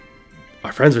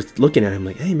our friends were looking at him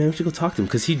like, hey man, we should go talk to him,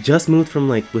 because he just moved from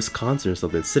like Wisconsin or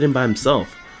something, sitting by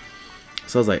himself.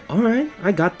 So I was like, all right,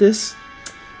 I got this.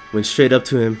 Went straight up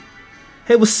to him.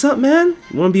 Hey, what's up, man?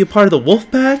 You want to be a part of the wolf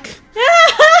pack?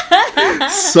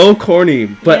 So corny,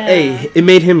 but hey, it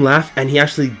made him laugh, and he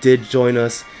actually did join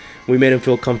us. We made him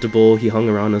feel comfortable. He hung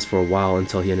around us for a while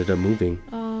until he ended up moving.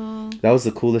 That was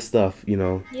the coolest stuff,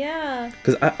 Yeah.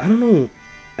 Because I don't know,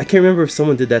 I can't remember if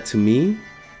someone did that to me,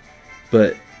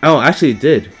 but actually it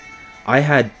did. I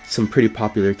had some pretty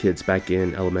popular kids back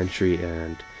in elementary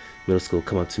and middle school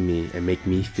come up to me and make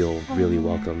me feel really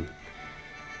welcome.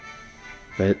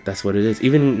 But that's what it is.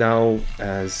 Even now,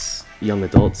 as young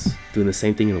adults, doing the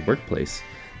same thing in the workplace.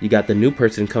 You got the new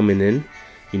person coming in,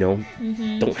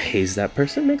 don't haze that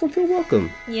person, make them feel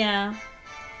welcome. Yeah,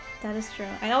 that is true.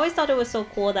 I always thought it was so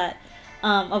cool that,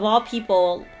 of all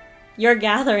people, your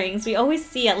gatherings, we always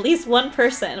see at least one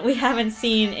person we haven't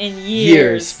seen in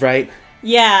years. Right?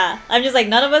 Yeah. I'm just like,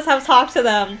 none of us have talked to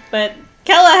them, but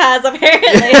Kella has,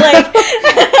 apparently.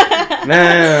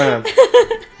 Man.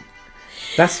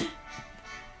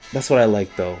 That's what I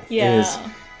like, though. Yeah. Is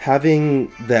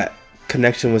having that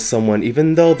connection with someone,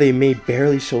 even though they may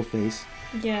barely show face.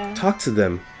 Yeah. Talk to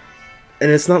them.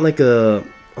 And it's not like they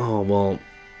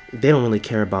don't really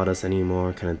care about us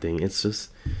anymore kind of thing. It's just,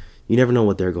 you never know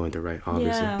what they're going through, right?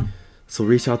 Obviously. Yeah. So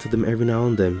reach out to them every now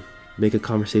and then. Make a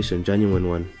conversation, genuine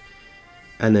one.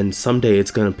 And then someday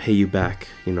it's going to pay you back,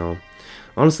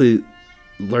 Honestly,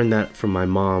 learned that from my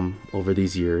mom over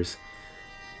these years.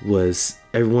 Was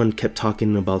everyone kept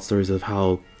talking about stories of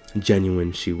how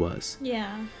genuine she was.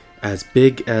 Yeah. As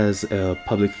big as a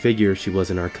public figure she was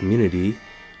in our community,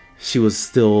 she was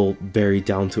still very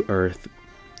down to earth,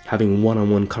 having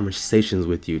one-on-one conversations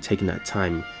with you, taking that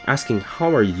time, asking,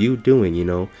 how are you doing,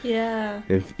 Yeah.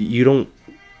 If you don't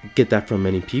get that from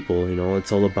many people,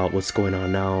 it's all about what's going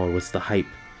on now or what's the hype.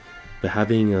 But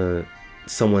having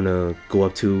someone to go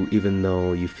up to, even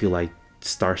though you feel like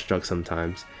starstruck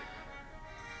sometimes,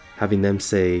 having them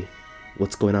say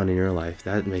what's going on in your life,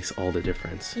 that makes all the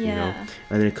difference. And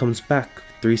then it comes back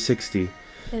 360.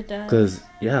 It does. Because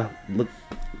look,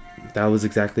 that was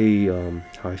exactly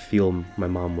how I feel my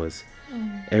mom was.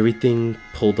 Everything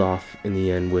pulled off in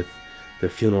the end with the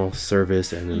funeral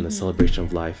service and then the celebration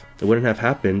of life. It wouldn't have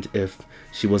happened if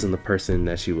she wasn't the person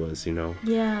that she was.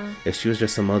 Yeah. If she was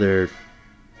just some other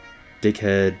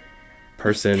dickhead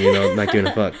person, not giving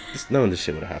a fuck, none of this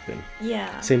shit would have happened.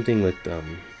 Yeah. Same thing with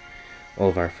all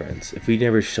of our friends. If we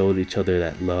never showed each other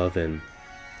that love and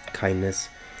kindness,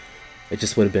 it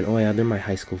just would have been, oh yeah, they're my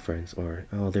high school friends, or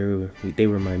oh, they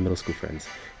were my middle school friends.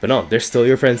 But no, they're still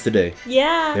your friends today.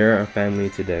 Yeah. They're our family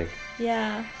today.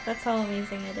 Yeah, that's how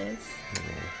amazing it is.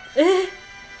 Yeah.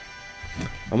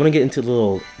 I'm gonna get into the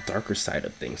little darker side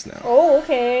of things now. Oh,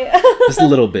 okay. Just a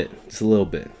little bit.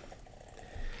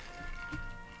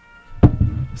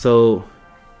 So,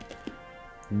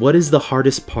 what is the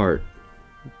hardest part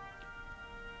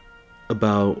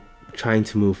about trying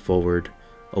to move forward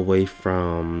away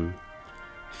from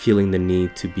feeling the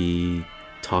need to be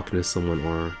talking to someone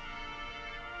or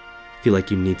feel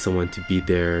like you need someone to be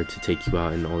there to take you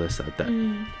out and all that stuff?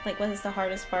 Like, what is the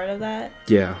hardest part of that?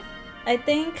 Yeah.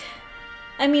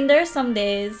 There's some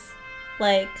days,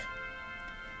 like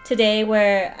today,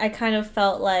 where I kind of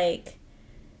felt like,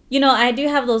 I do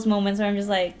have those moments where I'm just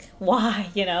like, why,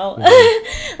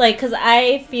 like, because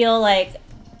I feel like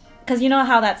because you know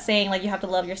how that saying, like, you have to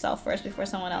love yourself first before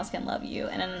someone else can love you.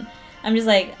 And then I'm just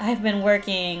like, I've been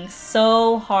working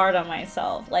so hard on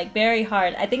myself, like very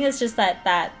hard. I think it's just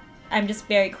that I'm just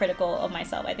very critical of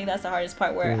myself. I think that's the hardest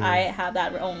part, where I have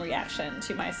that own reaction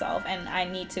to myself, and I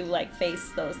need to like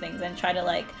face those things and try to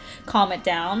like calm it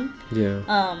down. Yeah.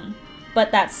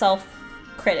 But that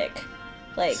self-critic,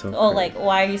 like, oh, like,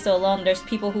 why are you so alone? There's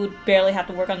people who barely have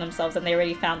to work on themselves and they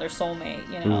already found their soulmate,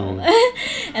 you know.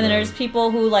 And then there's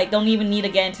people who like don't even need to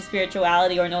get into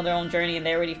spirituality or know their own journey, and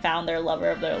they already found their lover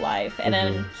of their life. And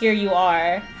then here you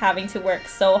are having to work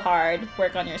so hard,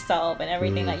 work on yourself and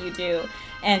everything that you do,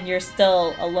 and you're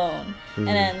still alone. And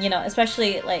then, you know,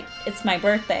 especially like it's my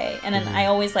birthday, and then I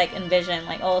always like envision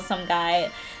like, oh, some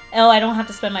guy, oh, I don't have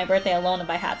to spend my birthday alone if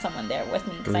I had someone there with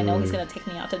me, because I know he's going to take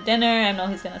me out to dinner. I know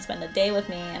he's going to spend the day with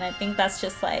me. And I think that's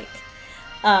just like,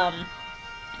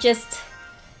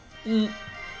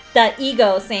 that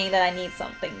ego saying that I need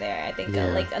something there. I think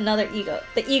like another ego.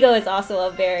 The ego is also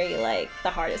a very, like,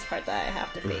 the hardest part that I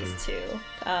have to face too.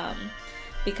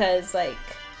 Because like,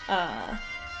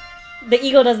 the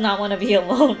ego does not want to be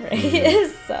alone, right?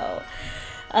 So,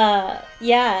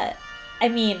 yeah, I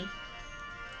mean,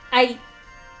 I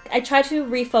try to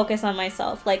refocus on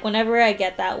myself. Like, whenever I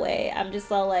get that way, I'm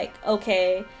just all like,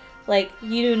 okay, like,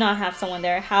 you do not have someone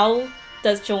there. How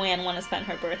does Joanne want to spend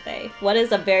her birthday? What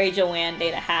is a very Joanne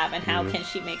day to have, and how can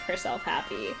she make herself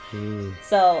happy?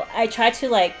 So I try to,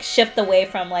 like, shift away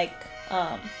from, like,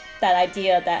 that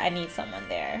idea that I need someone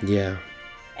there. Yeah.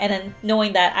 And then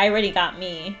knowing that I already got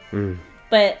me.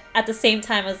 But at the same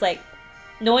time, it's like,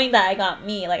 knowing that I got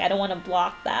me, like, I don't want to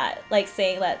block that. Like,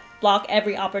 saying that, block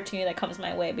every opportunity that comes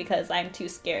my way because I'm too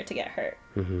scared to get hurt.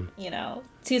 You know?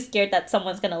 Too scared that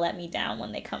someone's going to let me down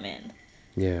when they come in.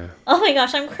 Yeah. Oh my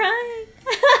gosh, I'm crying.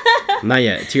 Not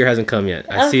yet. Tear hasn't come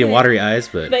yet. I see watery eyes,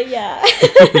 but... But yeah.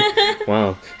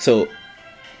 Wow. So,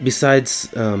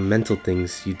 besides mental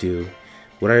things you do,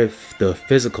 what are the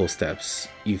physical steps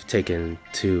you've taken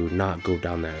to not go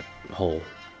down that hole?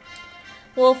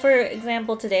 Well, for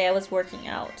example, today I was working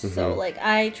out. So, like,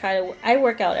 I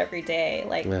work out every day.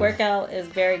 Like, workout is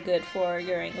very good for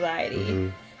your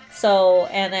anxiety. So,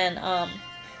 and then,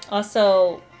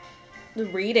 also,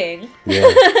 reading.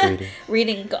 Yeah,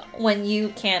 reading when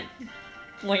you're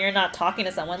not talking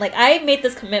to someone. Like, I made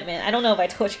this commitment. I don't know if I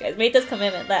told you guys. Made this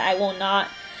commitment that I will not,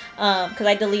 because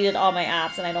I deleted all my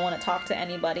apps and I don't want to talk to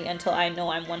anybody until I know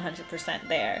I'm 100%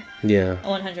 there. Yeah.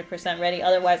 100% ready.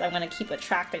 Otherwise, I'm going to keep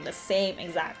attracting the same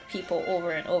exact people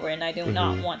over and over, and I do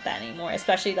not want that anymore.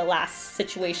 Especially the last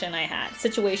situation I had,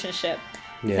 situationship.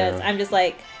 Because I'm just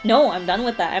like, no, I'm done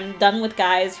with that. I'm done with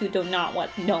guys who do not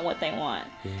know what they want.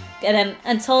 And then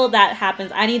until that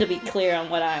happens, I need to be clear on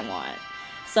what I want.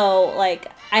 So,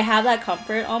 like, I have that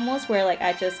comfort almost where, like,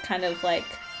 I just kind of, like,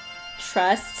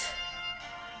 trust,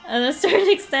 in a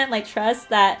certain extent, like, trust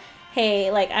that,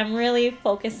 hey, like, I'm really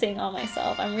focusing on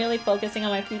myself. I'm really focusing on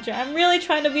my future. I'm really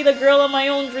trying to be the girl of my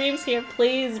own dreams here.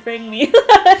 Please bring me.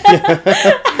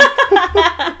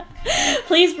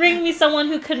 Please bring me someone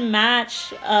who could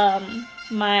match a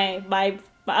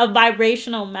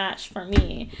vibrational match for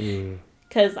me.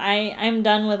 Because I'm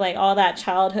done with, like, all that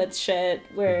childhood shit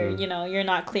where, you know, you're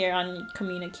not clear on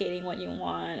communicating what you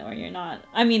want, or you're not,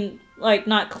 I mean, like,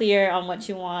 not clear on what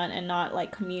you want and not,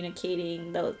 like,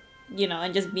 communicating those, you know,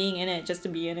 and just being in it just to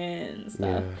be in it and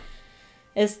stuff.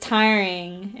 It's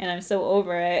tiring, and I'm so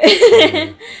over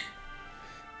it.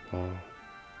 Wow.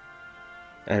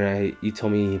 And you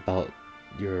told me about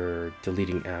your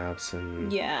deleting apps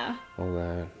and all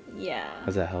that. Yeah.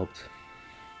 Has that helped?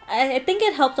 I think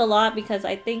it helped a lot, because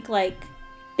I think, like,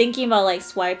 thinking about, like,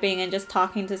 swiping and just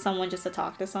talking to someone just to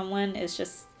talk to someone is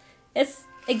just, it's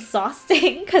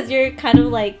exhausting, because you're kind of,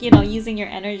 like, you know, using your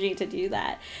energy to do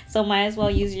that. So might as well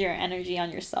use your energy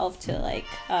on yourself to, like,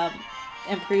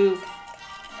 improve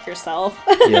yourself.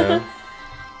 Yeah.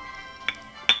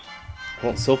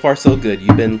 Well, so far so good.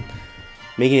 You've been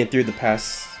making it through the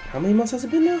past, how many months has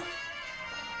it been now?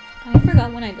 I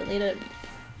forgot when I deleted.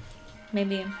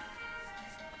 Maybe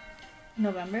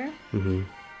November.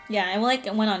 Yeah, I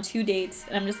went on 2 dates,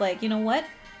 and I'm just like, you know what?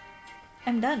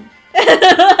 I'm done.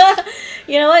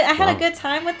 You know what? I had a good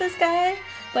time with this guy,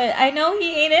 but I know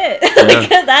he ain't it. Like,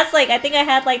 that's like, I think I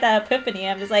had, like, that epiphany.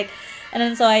 I'm just like, and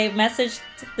then so I messaged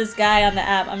this guy on the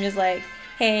app. I'm just like,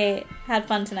 hey, had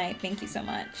fun tonight. Thank you so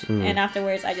much. And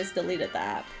afterwards, I just deleted the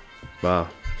app. Wow.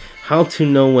 How to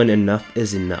know when enough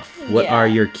is enough? What are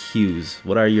your cues?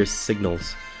 What are your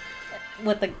signals?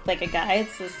 With, like, a guy,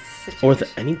 it's a situation. Or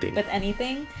with anything. With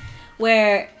anything.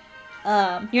 Where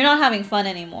you're not having fun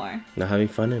anymore. Not having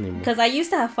fun anymore. Because I used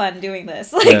to have fun doing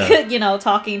this. Like, you know,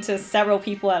 talking to several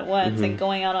people at once and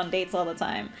going out on dates all the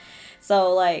time.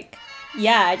 So, like,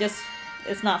 yeah,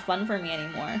 it's not fun for me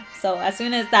anymore. So as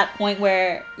soon as that point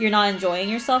where you're not enjoying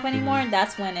yourself anymore,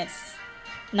 that's when it's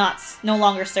no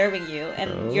longer serving you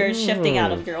and you're shifting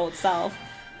out of your old self.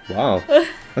 Wow.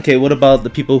 Okay, what about the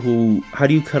people how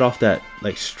do you cut off that,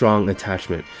 like, strong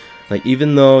attachment? Like,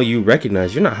 even though you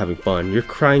recognize you're not having fun, you're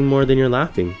crying more than you're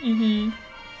laughing.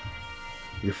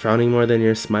 You're frowning more than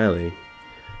you're smiling.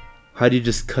 How do you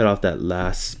just cut off that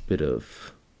last bit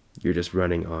of you're just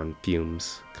running on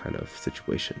fumes kind of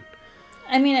situation?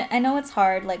 I mean, I know it's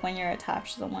hard, like, when you're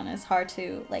attached to someone, it's hard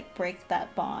to, like, break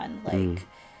that bond. Like,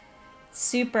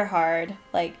 super hard.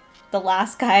 Like, the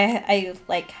last guy I,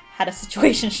 like, had a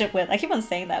situationship with, I keep on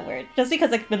saying that word, just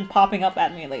because it's been popping up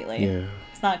at me lately. Yeah.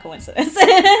 It's not a coincidence.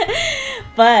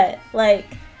 But, like,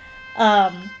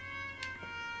 at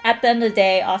the end of the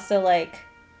day, also, like,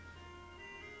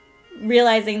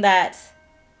 realizing that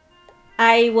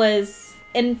I was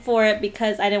in for it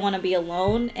because I didn't want to be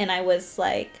alone, and I was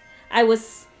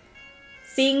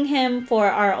seeing him for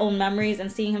our own memories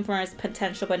and seeing him for his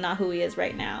potential, but not who he is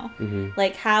right now.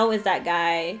 Like, how is that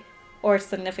guy or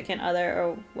significant other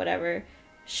or whatever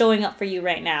showing up for you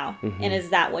right now? And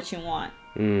is that what you want?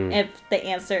 If the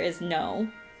answer is no,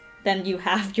 then you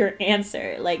have your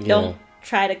answer. Like, don't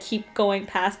try to keep going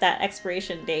past that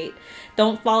expiration date.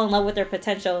 Don't fall in love with their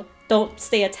potential. Don't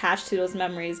stay attached to those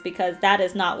memories, because that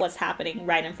is not what's happening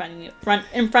right in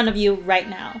front of you right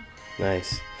now.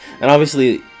 Nice. And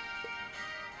obviously,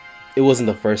 it wasn't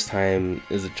the first time.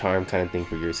 It was a charm kind of thing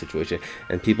for your situation.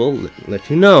 And people let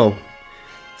you know,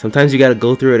 sometimes you got to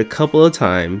go through it a couple of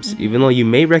times. Even though you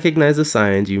may recognize the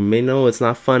signs, you may know it's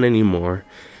not fun anymore,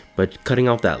 but cutting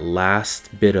off that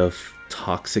last bit of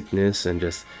toxicness and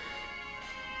just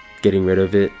getting rid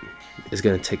of it is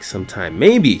going to take some time.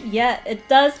 Maybe. Yeah, it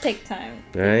does take time.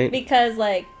 Right? Because,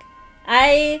 like,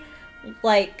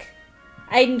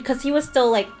 because he was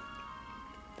still, like,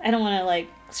 I don't want to, like,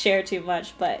 share too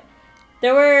much, but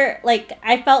there were, like,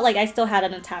 I felt like I still had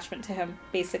an attachment to him,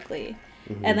 basically.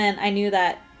 And then I knew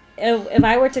that if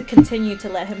I were to continue to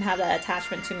let him have that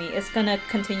attachment to me, it's going to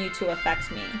continue to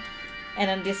affect me. And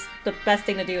then the best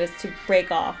thing to do is to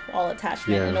break off all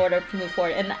attachment in order to move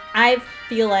forward. And I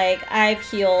feel like I've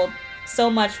healed so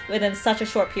much within such a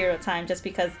short period of time, just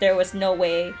because there was no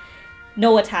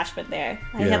attachment there.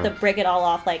 I had to break it all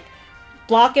off, like,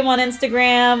 block him on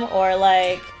Instagram or,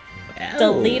 like,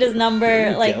 delete his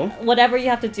number, like, whatever you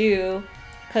have to do,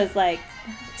 because, like,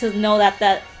 to know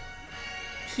that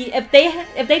if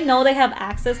they know they have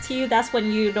access to you, that's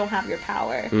when you don't have your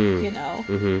power, you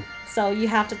know. So you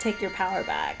have to take your power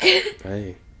back.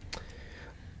 Right.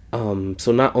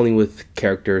 So not only with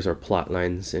characters or plot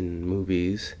lines in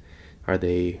movies are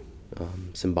they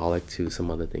symbolic to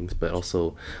some other things, but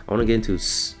also I want to get into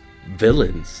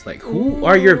villains. Like, who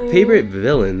are your favorite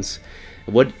villains?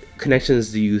 What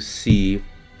connections do you see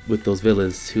with those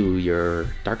villains to your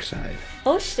dark side?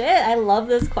 Oh shit, I love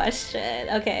this question.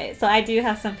 Okay, so I do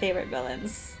have some favorite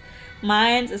villains.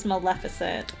 Mine is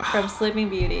Maleficent from Sleeping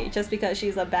Beauty, just because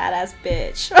she's a badass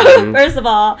bitch. First of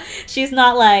all, she's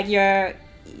not like your,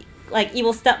 like,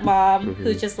 evil stepmom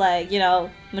who's just, like, you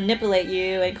know, manipulate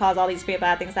you and cause all these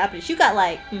bad things to happen. She got,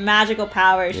 like, magical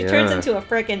powers. She turns into a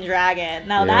freaking dragon.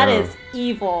 Now that is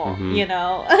evil, you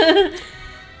know.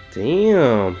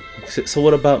 Damn. So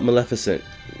what about Maleficent,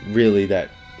 really, that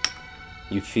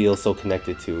you feel so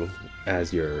connected to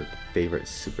as your favorite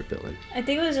supervillain? I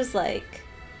think it was just, like,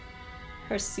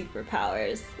 her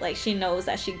superpowers. Like, she knows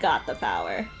that she got the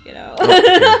power, you know.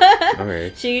 Okay. All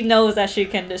right. She knows that she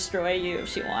can destroy you if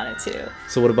she wanted to.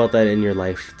 So what about that in your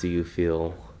life do you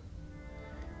feel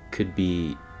could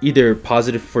be either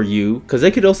positive for you, because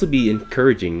they could also be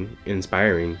encouraging,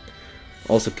 inspiring,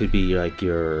 also could be like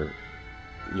your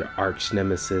arch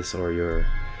nemesis or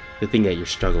the thing that you're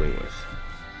struggling with?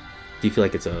 Do you feel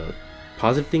like it's a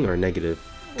positive thing or a negative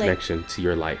connection to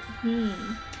your life?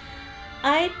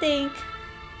 I think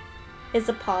it's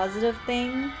a positive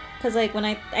thing, because, like, when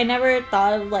I never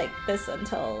thought of, like, this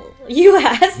until you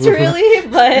asked, really.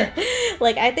 But,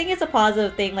 like, I think it's a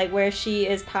positive thing, like, where she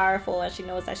is powerful and she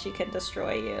knows that she can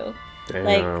destroy you. Damn.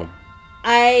 Like,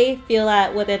 I feel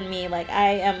that within me, like, I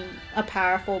am a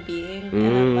powerful being,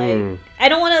 and I'm, like, I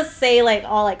don't want to say, like,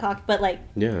 all, like, cocky, but, like,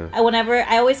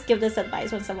 I always give this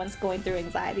advice when someone's going through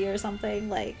anxiety or something,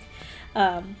 like,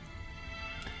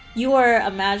 you are a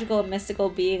magical, mystical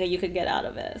being, and you could get out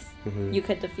of this. You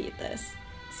could defeat this.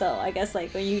 So I guess,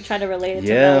 like, when you try to relate it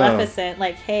to Maleficent,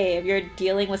 like, hey, if you're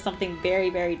dealing with something very,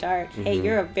 very dark, hey,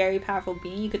 you're a very powerful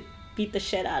being. You could beat the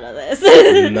shit out of this.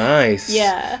 Nice.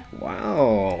 Yeah.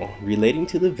 Wow. Relating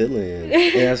to the villain.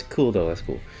 Yeah, that's cool though. That's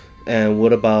cool. And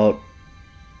what about,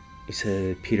 you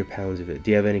said Peter Pan's of it.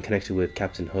 Do you have any connection with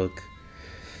Captain Hook?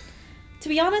 To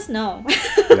be honest, no.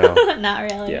 No.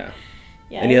 Not really. Yeah.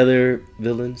 Yeah. Any other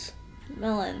villains?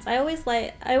 Villains. I always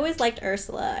liked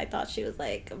Ursula. I thought she was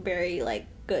like a very like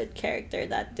good character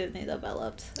that Disney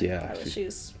developed. Yeah. She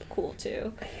was cool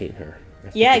too. I hate her.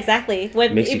 Yeah, exactly.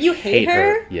 When Makes if you you hate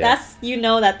her, yeah. that's you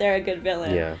know that they're a good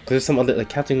villain. Yeah. Because there's some other, like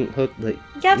Captain Hook, like.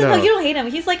 Captain no. Hook, you don't hate him.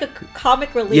 He's like a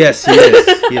comic relief. Yes, he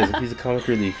is. He is. He's a comic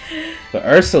relief. But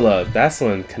Ursula, that's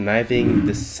one conniving,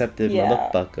 deceptive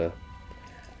motherfucker.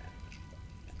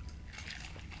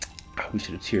 We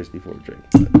should have cheers before we drink.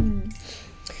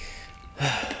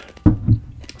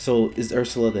 So, is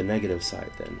Ursula the negative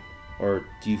side then? Or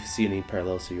do you see any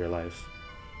parallels to your life?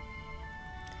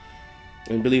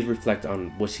 And really reflect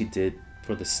on what she did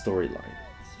for the storyline.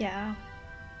 Yeah.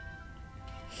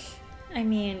 I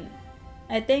mean,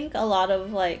 I think a lot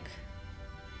of like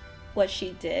what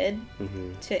she did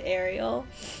to Ariel,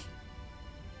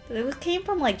 came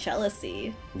from like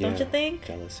jealousy, don't you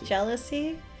think?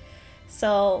 Jealousy.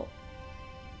 So,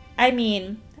 I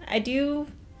mean, I do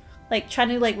like trying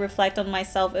to like reflect on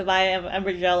myself if I am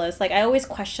ever jealous. Like I always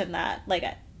question that. Like,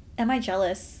 am I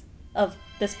jealous of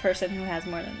this person who has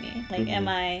more than me? Like, am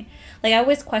I? Like I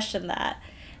always question that,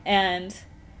 and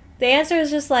the answer is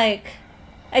just like,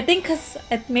 I think because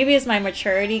maybe it's my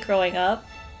maturity growing up,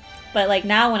 but like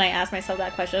now when I ask myself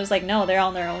that question, it's like no, they're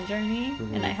on their own journey,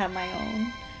 and I have my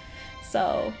own.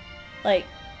 So, like.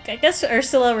 I guess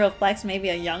Ursula reflects maybe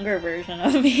a younger version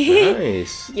of me.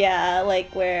 Nice. Yeah,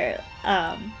 like where,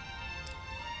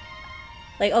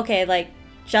 like okay, like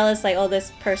jealous, like oh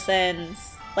this person's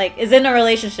like is in a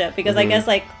relationship because I guess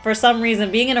like for some reason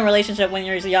being in a relationship when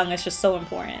you're young is just so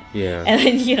important. Yeah. And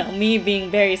then you know me being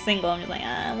very single, I'm just like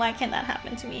why can't that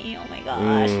happen to me? Oh my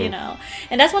gosh, you know.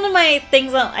 And that's one of my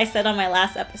things that I said on my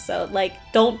last episode. Like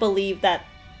don't believe that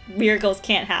miracles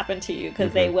can't happen to you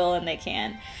because they will and they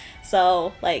can.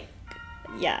 So, like,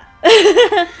 yeah.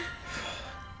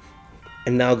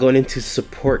 And now going into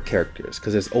support characters,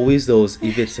 because there's always those,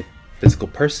 either it's a physical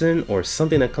person or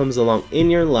something that comes along in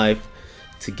your life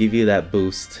to give you that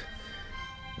boost.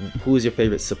 Who is your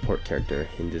favorite support character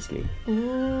in Disney?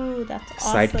 Ooh, that's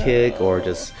awesome. Sidekick or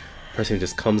just person who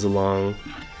just comes along?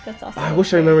 That's awesome. I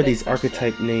wish I remember these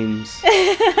archetype names.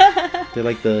 They're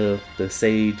like the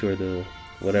sage or the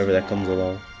whatever that comes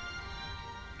along.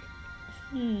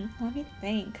 Let me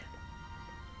think.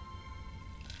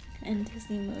 In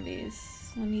Disney movies,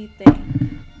 let me think.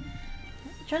 I'm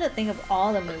trying to think of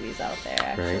all the movies out there,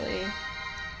 actually. Right.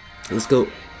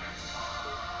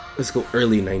 Let's go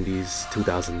early 90s,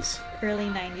 2000s. Early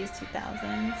 90s,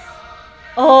 2000s.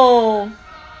 Oh!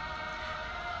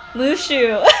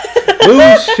 Mushu!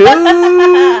 Mushu!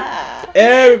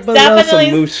 Everybody loves some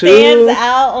Definitely Mushu. stands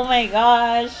out. Oh my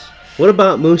gosh. What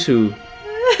about Mushu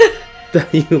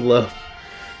that you love?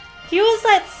 He was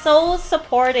like so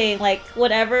supporting, like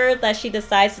whatever that she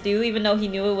decides to do, even though he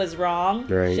knew it was wrong,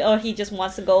 right? Or he just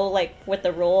wants to go like with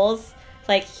the rules.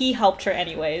 Like he helped her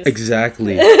anyways.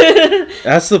 Exactly.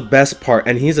 That's the best part.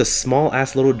 And he's a small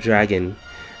ass little dragon.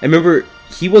 I remember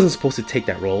he wasn't supposed to take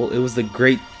that role. It was the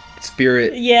Great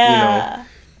Spirit. Yeah. You know.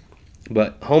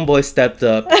 But Homeboy stepped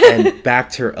up and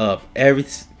backed her up.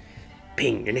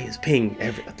 Ping, your name is Ping.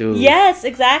 Dude. Yes,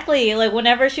 exactly. Like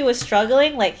whenever she was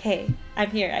struggling, like, hey,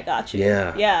 I'm here. I got you.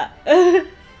 Yeah. Yeah.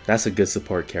 That's a good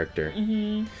support character.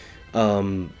 In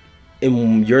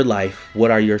your life, what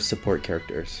are your support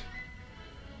characters?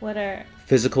 What are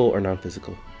physical or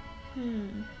non-physical?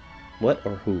 What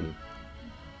or who?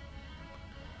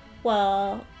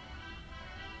 Well,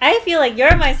 I feel like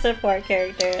you're my support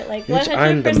character. Like 100%.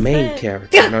 I'm the main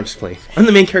character. No, I'm just playing. I'm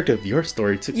the main character of your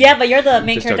story too. Yeah, but you're the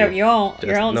main Just character of joking.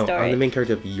 your own no, story. I'm the main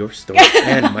character of your story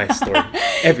and my story.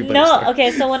 Everybody's story. Okay,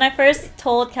 so when I first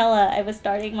told Kella I was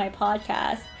starting my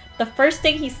podcast, the first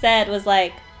thing he said was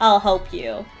like, I'll help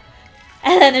you.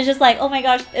 And then it's just like, oh my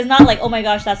gosh, it's not like, oh my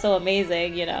gosh, that's so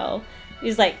amazing, you know.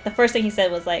 He's like, the first thing he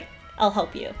said was like, I'll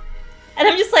help you. And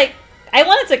I'm just like, I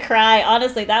wanted to cry,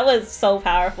 honestly. That was so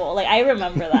powerful. Like, I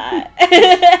remember that.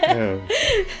 Yeah.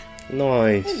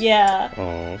 Nice. Yeah.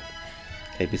 Oh.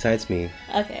 Okay, besides me.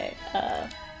 Okay.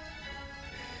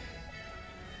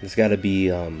 There's gotta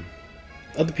be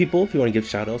other people if you want to give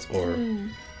shout outs or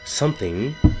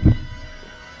something.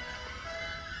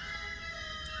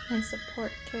 My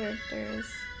support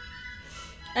characters.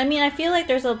 I mean, I feel like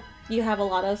there's a you have a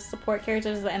lot of support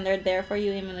characters and they're there for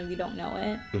you even if you don't know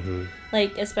it. Mm-hmm.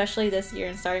 Like, especially this year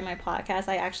in starting my podcast,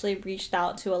 I actually reached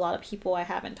out to a lot of people I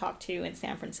haven't talked to in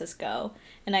San Francisco.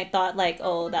 And I thought, like,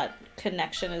 oh, that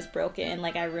connection is broken.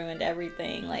 Like, I ruined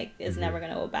everything. Like, it's never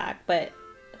going to go back. But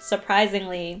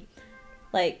surprisingly,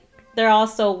 like, they're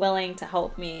also willing to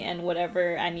help me and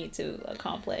whatever I need to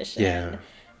accomplish. Yeah. And,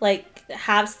 like,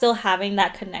 still having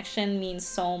that connection means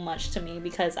so much to me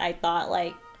because I thought,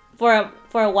 like, for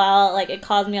a while, like, it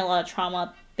caused me a lot of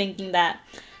trauma thinking that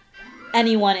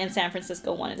anyone in San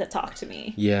Francisco wanted to talk to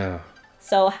me. Yeah.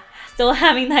 So still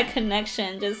having that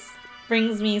connection just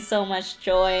brings me so much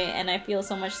joy, and I feel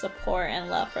so much support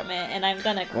and love from it, and I'm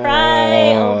gonna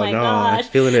cry. Oh my gosh.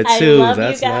 I'm feeling it too. I love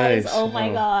That's you guys. nice. Oh my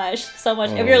gosh. So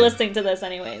much. If you're listening to this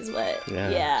anyways, but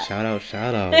yeah. Shout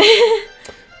out.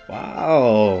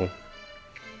 Wow.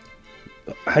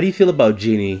 How do you feel about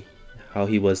Genie? How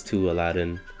he was to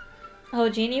Aladdin? Oh,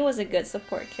 Genie was a good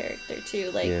support character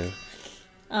too. Like,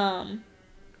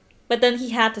 but then he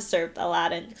had to serve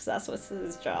Aladdin because that's what's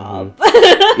his job.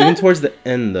 Mm-hmm. Even towards the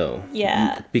end, though.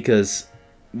 Yeah. Because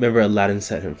remember, Aladdin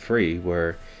set him free,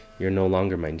 where you're no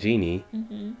longer my genie,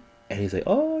 and he's like,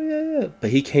 "Oh yeah." But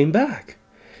he came back.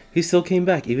 He still came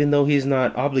back, even though he's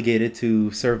not obligated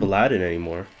to serve Aladdin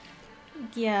anymore.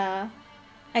 Yeah,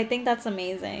 I think that's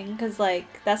amazing because,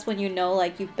 like, that's when you know,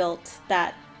 like, you built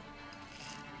that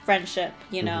friendship,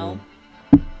 you know.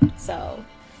 So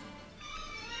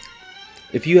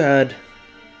if you had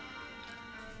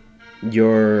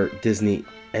your Disney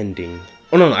ending,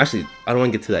 no, actually I don't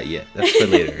want to get to that yet. That's for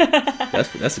later.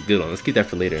 that's a good one. Let's keep that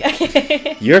for later.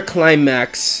 Okay. Your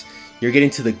climax, you're getting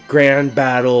to the grand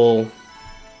battle.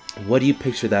 What do you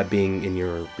picture that being in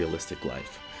your realistic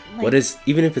life? Like, what is,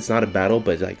 even if it's not a battle,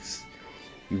 but like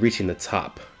you're reaching the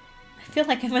top? I feel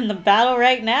like I'm in the battle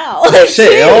right now.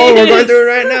 Shit, we're going through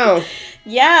it right now.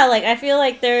 Yeah, like, I feel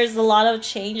like there's a lot of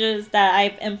changes that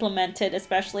I've implemented,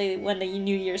 especially when the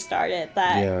new year started,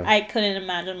 that I couldn't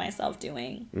imagine myself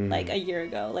doing, like, a year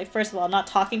ago. Like, first of all, not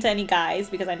talking to any guys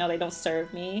because I know they don't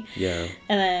serve me. Yeah.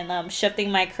 And then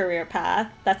shifting my career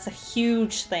path. That's a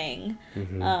huge thing.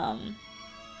 And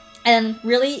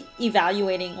really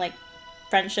evaluating, like,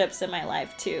 friendships in my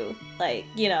life, too. Like,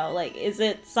 you know, like, is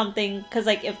it something... Because,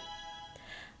 like, if...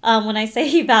 when I say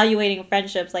evaluating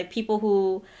friendships, like, people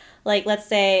who... Like, let's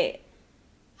say,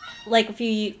 like,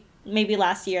 maybe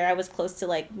last year, I was close to,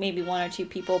 like, maybe 1 or 2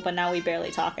 people, but now we barely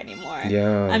talk anymore.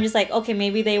 Yeah. I'm just like, okay,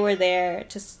 maybe they were there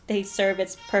they serve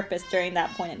its purpose during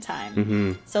that point in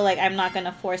time. So, like, I'm not going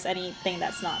to force anything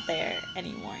that's not there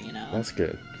anymore, you know? That's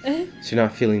good. So you're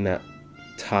not feeling that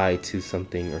tie to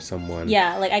something or someone.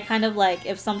 Yeah, like, I kind of, like,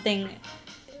 if something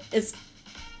is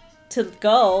to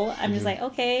go, I'm just like,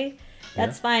 okay...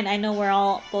 That's fine. I know we're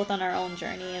all both on our own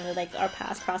journey and like our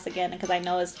paths cross again because I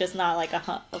know it's just not like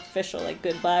a official like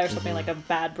goodbye or something like a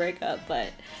bad breakup, but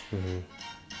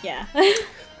yeah.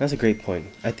 That's a great point.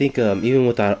 I think even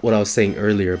with that, what I was saying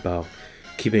earlier about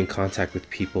keeping in contact with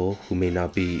people who may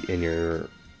not be in your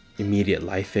immediate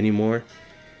life anymore,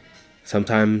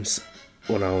 sometimes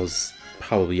when I was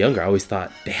probably younger, I always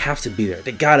thought they have to be there.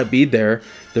 They gotta be there.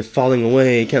 They're falling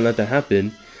away. Can't let that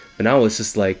happen. But now it's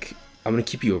just like, I'm gonna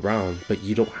keep you around, but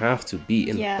you don't have to be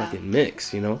in the fucking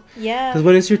mix, you know? Yeah. Because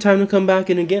when it's your time to come back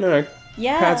and again, our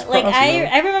paths cross, like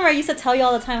I remember I used to tell you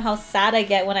all the time how sad I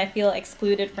get when I feel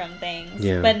excluded from things.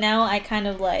 Yeah. But now I kind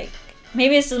of like,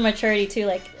 maybe it's just maturity too.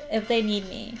 Like if they need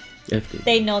me,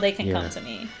 they know they can come to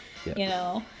me. Yeah. You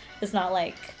know, it's not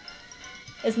like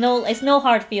it's no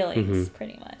hard feelings,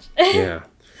 pretty much. Yeah,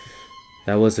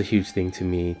 that was a huge thing to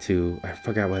me too. I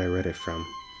forgot what I read it from.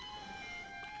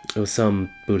 It was some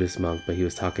Buddhist monk, but he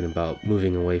was talking about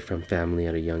moving away from family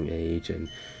at a young age and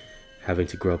having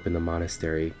to grow up in the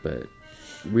monastery, but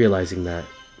realizing that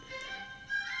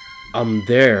I'm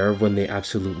there when they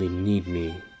absolutely need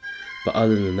me. But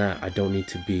other than that, I don't need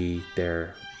to be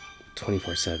there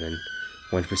 24/7,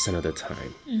 1% of the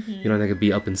time. You know, I could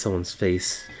be up in someone's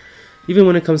face. Even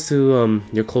when it comes to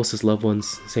your closest loved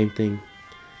ones, same thing.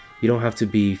 You don't have to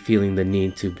be feeling the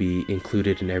need to be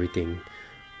included in everything.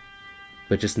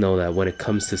 But just know that when it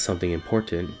comes to something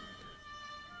important,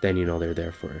 then you know they're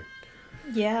there for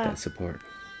that support.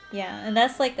 Yeah, and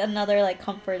that's like another like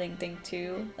comforting thing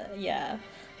too. Yeah,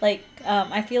 like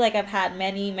I feel like I've had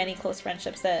many close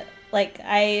friendships that like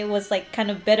I was like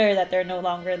kind of bitter that they're no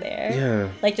longer there. Yeah.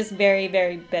 Like just very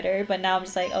bitter. But now I'm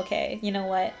just like, okay, you know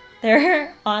what?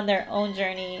 They're on their own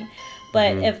journey.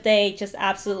 But if they just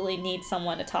absolutely need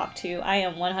someone to talk to, I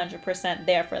am 100%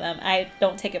 there for them. I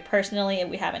don't take it personally if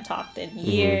we haven't talked in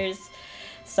years.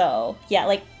 So, yeah,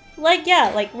 like like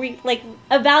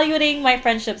evaluating my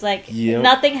friendships. Like Yep.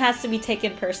 nothing has to be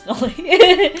taken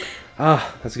personally.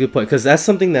 That's a good point, because that's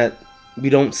something that we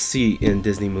don't see in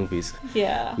Disney movies.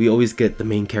 Yeah. We always get the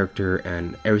main character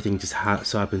and everything just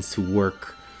so happens to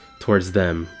work towards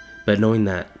them. But knowing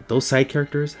that those side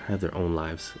characters have their own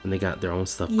lives and they got their own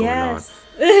stuff going on.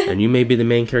 And you may be the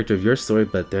main character of your story,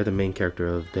 but they're the main character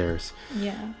of theirs.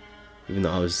 Yeah. Even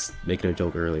though I was making a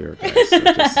joke earlier, guys. So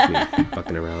just me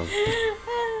fucking around.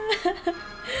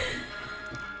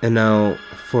 And now,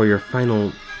 for your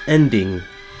final ending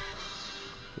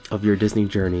of your Disney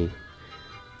journey,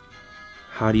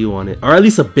 how do you want it? Or at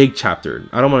least a big chapter.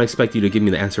 I don't want to expect you to give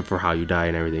me the answer for how you die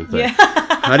and everything, but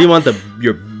how do you want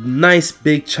your nice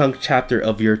big chunk chapter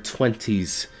of your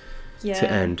 20s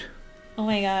to end? Oh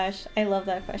my gosh, I love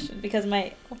that question, because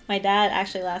my dad,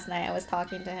 actually last night I was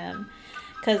talking to him,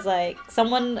 because like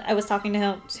I was talking to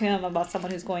him about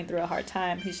someone who's going through a hard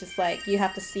time. He's just like, you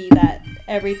have to see that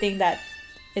everything that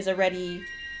is already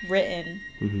written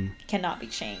cannot be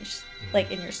changed, like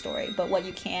in your story, but what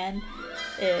you can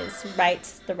is write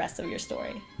the rest of your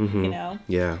story, you know?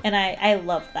 Yeah. And I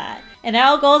love that. And it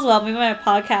all goes well. Maybe my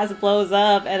podcast blows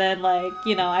up, and then like,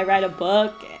 you know, I write a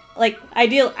book. Like I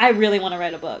really want to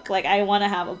write a book. Like I want to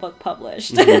have a book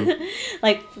published,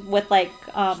 like with like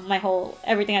my whole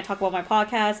everything I talk about my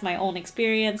podcast, my own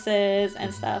experiences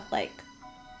and stuff like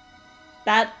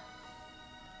that.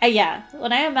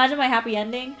 When I imagine my happy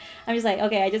ending, I'm just like,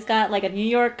 okay, I just got like I'm on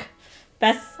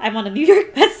a New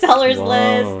York bestsellers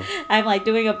list. I'm like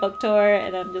doing a book tour,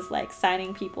 and I'm just like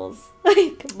signing people's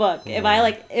like book. If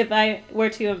I were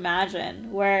to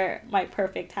imagine where my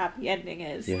perfect happy ending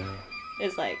is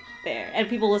like there, and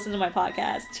people listen to my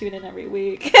podcast, tune in every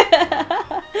week.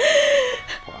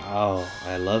 Wow,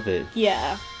 I love it.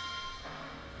 Yeah.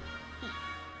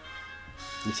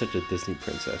 You're such a Disney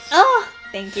princess. Oh,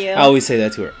 thank you. I always say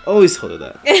that to her. Always told her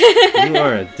that. You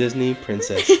are a Disney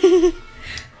princess.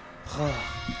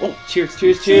 Oh, cheers.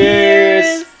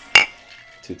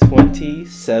 To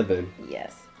 27.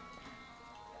 Yes.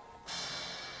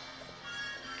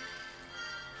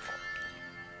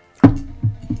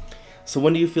 So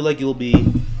when do you feel like you'll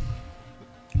be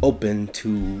open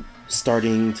to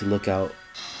starting to look out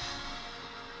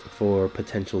for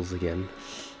potentials again?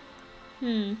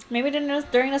 Maybe during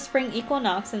the spring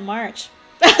equinox in March.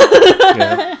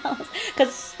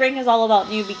 Because spring is all about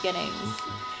new beginnings.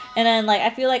 And then like I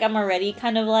feel like I'm already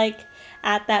kind of like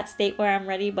at that state where I'm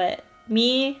ready, but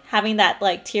me having that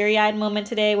like teary-eyed moment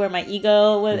today where my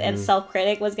ego was and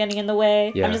self-critic was getting in the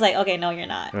way, I'm just like, okay, no, you're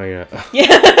not. No, you're not.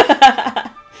 Yeah.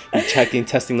 You're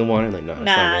testing the water, like, no,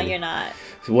 nah, you're not.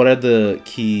 So what are the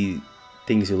key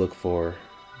things you look for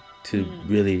to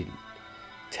really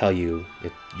tell you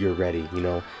if you're ready? You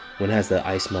know, when has the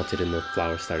ice melted and the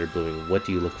flowers started blooming? What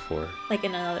do you look for? Like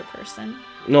in another person?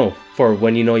 No, for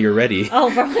when you know you're ready. Oh,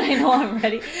 for when I know I'm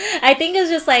ready. I think it's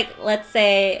just like, let's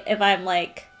say if I'm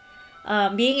like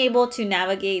being able to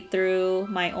navigate through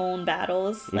my own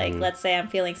battles. Like, let's say I'm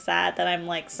feeling sad that I'm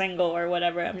like single or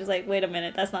whatever. I'm just like, wait a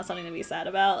minute, that's not something to be sad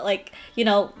about. Like, you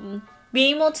know,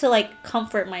 being able to like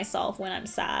comfort myself when I'm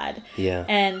sad. Yeah.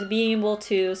 And being able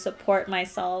to support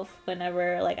myself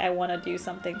whenever like I want to do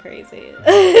something crazy.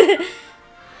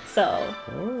 So,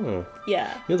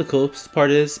 yeah. You know, the coolest part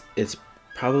is it's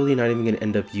probably not even going to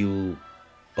end up you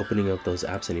opening up those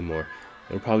apps anymore.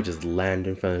 It'll probably just land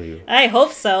in front of you. I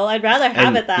hope so. I'd rather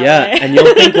have it that way. Yeah, and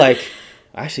you'll think like,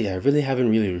 actually, I really haven't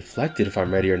really reflected if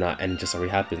I'm ready or not, and it just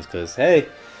already happens because, hey,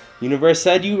 universe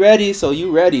said you ready, so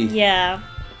you ready. Yeah.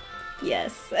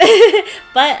 Yes.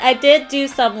 But I did do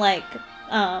some like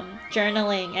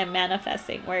journaling and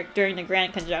manifesting work during the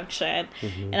Grand Conjunction,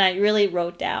 and I really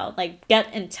wrote down like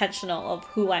get intentional of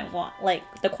who I want, like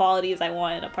the qualities I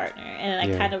want in a partner,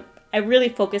 and I really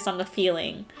focus on the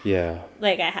feeling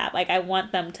like I have, like I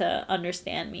want them to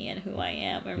understand me and who I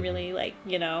am, and really like,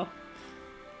 you know,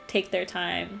 take their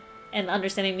time and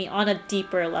understanding me on a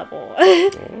deeper level.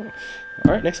 All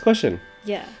right, next question.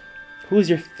 Yeah. Who is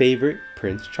your favorite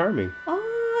Prince Charming?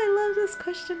 This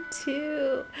question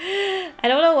too. I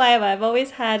don't know why, but I've always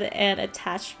had an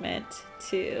attachment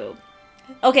to.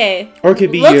 Okay. Or it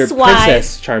could be your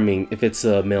Princess Charming if it's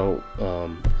a male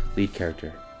lead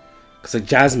character. Because like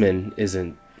Jasmine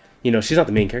isn't, you know, she's not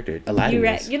the main character. Aladdin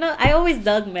is. You know, I always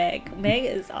dug Meg. Meg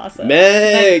is awesome.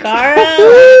 Meg. Megara.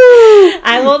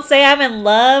 I won't say I'm in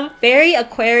love. Very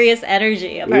Aquarius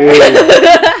energy of her.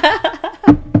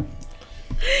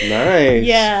 Nice.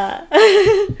 Yeah.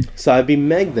 So I'd be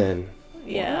Meg then.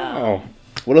 Yeah. Wow.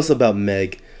 What else about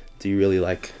Meg do you really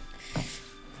like?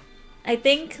 I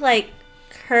think like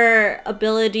her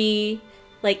ability,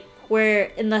 like where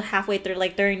in the halfway through,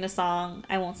 like during the song,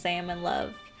 I won't say I'm in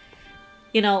love.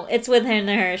 You know, it's within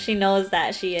her. She knows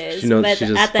that she is. She knows but she's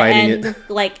just at the fighting end, it.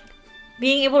 like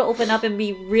being able to open up and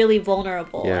be really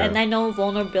vulnerable. Yeah. And I know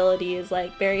vulnerability is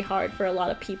like very hard for a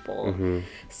lot of people. Mm-hmm.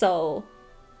 So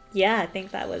yeah, I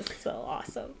think that was so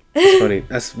awesome. It's funny.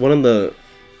 That's one of the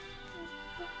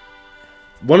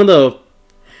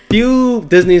few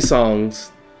Disney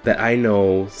songs that I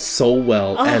know so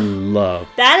well and love.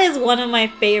 That is one of my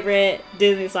favorite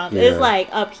Disney songs. Yeah. It's like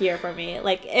up here for me.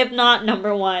 Like if not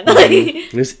number one.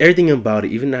 There's everything about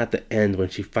it, even at the end when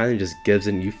she finally just gives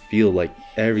in, you feel like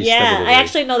every step of the way. I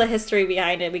actually know the history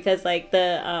behind it because like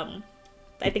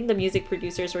I think the music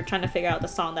producers were trying to figure out the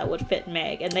song that would fit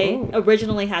Meg, and they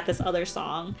originally had this other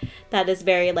song that is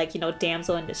very like, you know,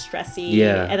 damsel in distressy.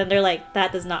 Yeah. And then they're like,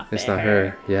 that does not fit It's not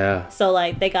her. Yeah. So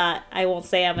like they got I Won't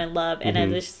Say I'm in Love, and Mm-hmm.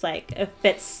 then it's just like it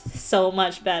fits so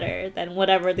much better than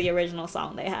whatever the original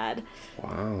song they had.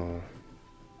 Wow.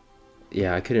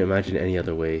 Yeah, I couldn't imagine any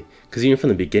other way. Because even from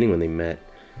the beginning when they met,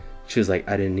 she was like,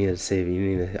 I didn't need to save you.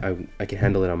 You need to, I can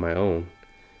handle it on my own.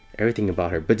 Everything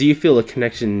about her. But do you feel a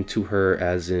connection to her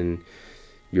as in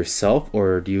yourself,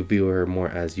 or do you view her more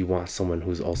as you want someone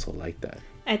who's also like that?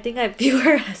 I think I view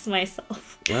her as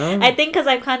myself. Well, I think because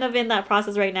I'm kind of in that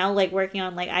process right now, like working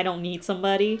on like I don't need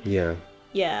somebody. yeah.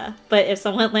 Yeah, but if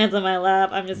someone lands on my lap,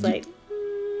 I'm just like,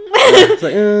 It's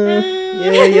like,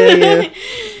 yeah.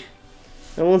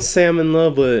 I won't say I'm in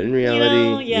love, but in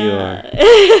reality, you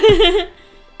are.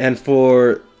 And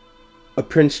for a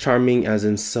Prince Charming, as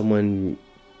in someone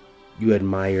you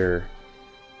admire,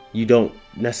 you don't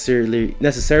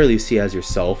necessarily see as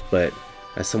yourself, but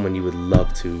as someone you would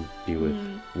love to be with.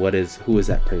 Who is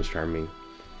that Prince Charming?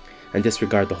 And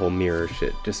disregard the whole mirror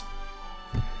shit. Just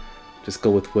go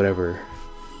with whatever.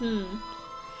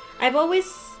 I've always,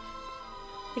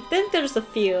 I think there's a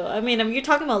few. I mean, if you're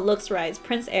talking about looks-wise,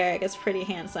 Prince Eric is pretty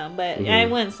handsome, but I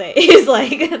wouldn't say he's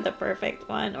like the perfect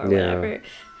one or whatever.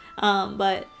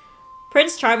 But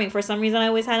Prince Charming, for some reason, I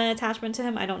always had an attachment to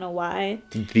him. I don't know why.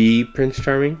 The Prince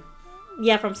Charming?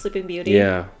 Yeah, from Sleeping Beauty.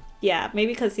 Yeah. Yeah,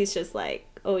 maybe because he's just like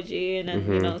OG and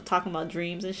then, you know, talking about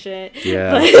dreams and shit.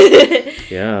 Yeah.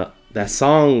 Yeah. That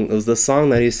song, it was the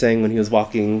song that he sang when he was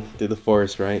walking through the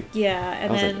forest, right? Yeah,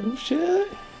 and then like, oh shit.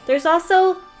 There's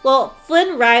also, well,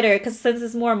 Flynn Rider, because since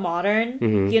it's more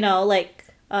modern, you know, like,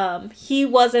 he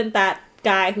wasn't that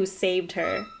guy who saved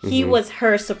her. He was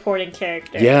her supporting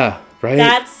character. Yeah,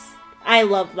 right? I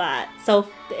love that. So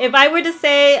if I were to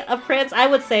say a prince, I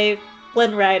would say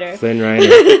Flynn Rider. Flynn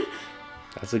Rider.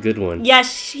 That's a good one. Yeah,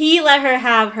 he let her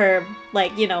have her,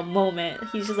 like, you know, moment.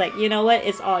 He's just like, you know what?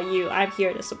 It's all you. I'm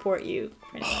here to support you.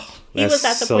 He was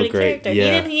that supporting character.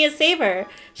 Yeah. He didn't save her.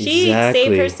 She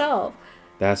saved herself.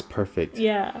 That's perfect.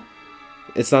 Yeah.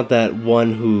 It's not that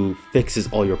one who fixes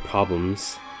all your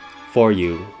problems for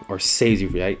you or saves you,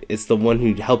 right? It's the one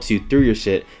who helps you through your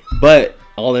shit. But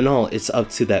all in all, it's up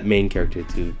to that main character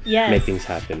to make things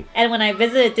happen. And when I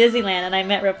visited Disneyland and I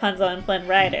met Rapunzel and Flynn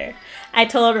Rider, I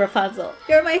told Rapunzel,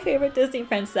 "You're my favorite Disney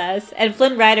princess." And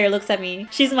Flynn Rider looks at me.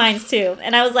 She's mine too.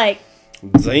 And I was like,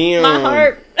 damn. My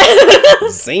heart.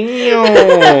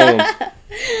 Damn.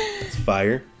 It's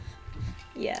fire.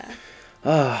 Yeah.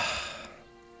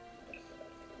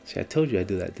 See, I told you I'd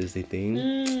do that Disney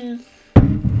thing.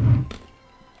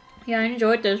 Yeah, I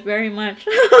enjoyed this very much.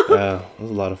 It was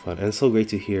a lot of fun. And it's so great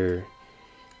to hear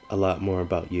a lot more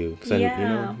about you. Because, you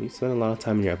know, you spend a lot of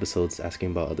time in your episodes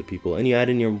asking about other people. And you add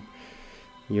in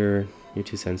your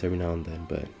 2 cents every now and then.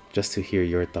 But just to hear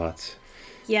your thoughts.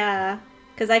 Yeah.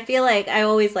 Because I feel like I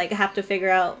always, like, have to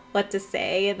figure out what to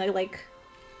say. And, like,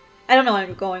 I don't know where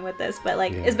I'm going with this. But,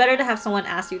 like, it's better to have someone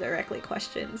ask you directly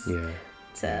questions.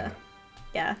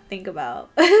 Yeah. Think about.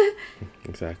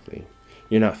 Exactly.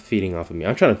 You're not feeding off of me.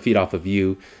 I'm trying to feed off of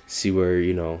you, see where,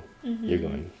 you know, you're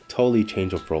going. Totally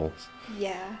change of roles.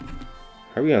 Yeah.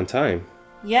 Are we on time?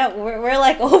 Yeah, we're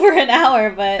like over an hour,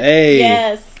 but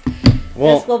yes.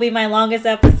 Well, this will be my longest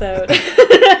episode.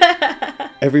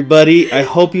 Everybody, I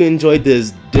hope you enjoyed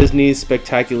this Disney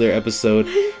Spectacular episode.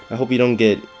 I hope you don't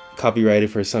get copyrighted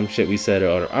for some shit we said,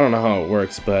 or I don't know how it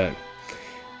works, but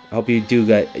I hope you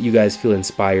guys feel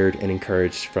inspired and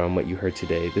encouraged from what you heard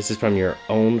today. This is from your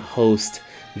own host,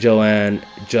 Joanne,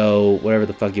 Joe, whatever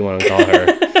the fuck you want to call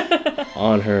her,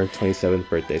 on her 27th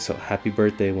birthday. So happy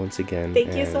birthday once again.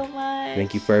 Thank you so much.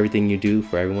 Thank you for everything you do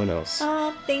for everyone else.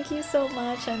 Oh, thank you so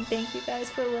much, and thank you guys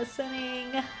for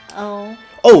listening. Oh,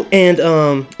 and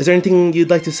is there anything you'd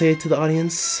like to say to the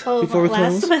audience before we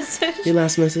close? Message. Your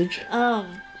last message.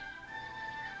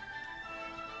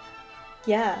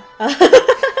 Yeah.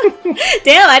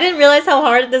 Damn, I didn't realize how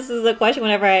hard this is a question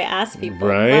whenever I ask people.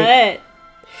 Right? But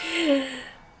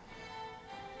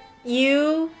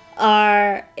You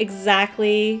are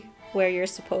exactly where you're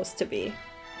supposed to be.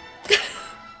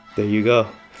 There you go.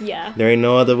 Yeah. There ain't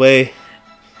no other way.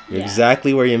 You're Yeah.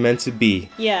 exactly where you're meant to be.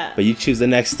 Yeah. But you choose the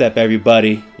next step,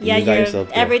 everybody. And Yeah, you got yourself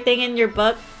there. everything in your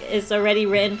book is already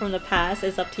written from the past.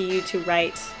 It's up to you to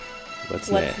write What's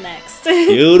next.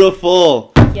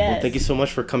 Beautiful. Yes. Well, thank you so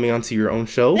much for coming onto your own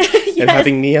show Yes. and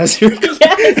having me as your,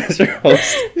 as your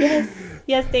host. Yes.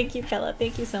 Yes, thank you, Kella.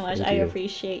 Thank you so much. Thank I you.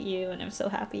 appreciate you, and I'm so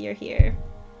happy you're here.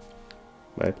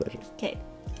 My pleasure. Okay.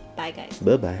 Bye, guys.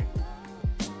 Bye-bye.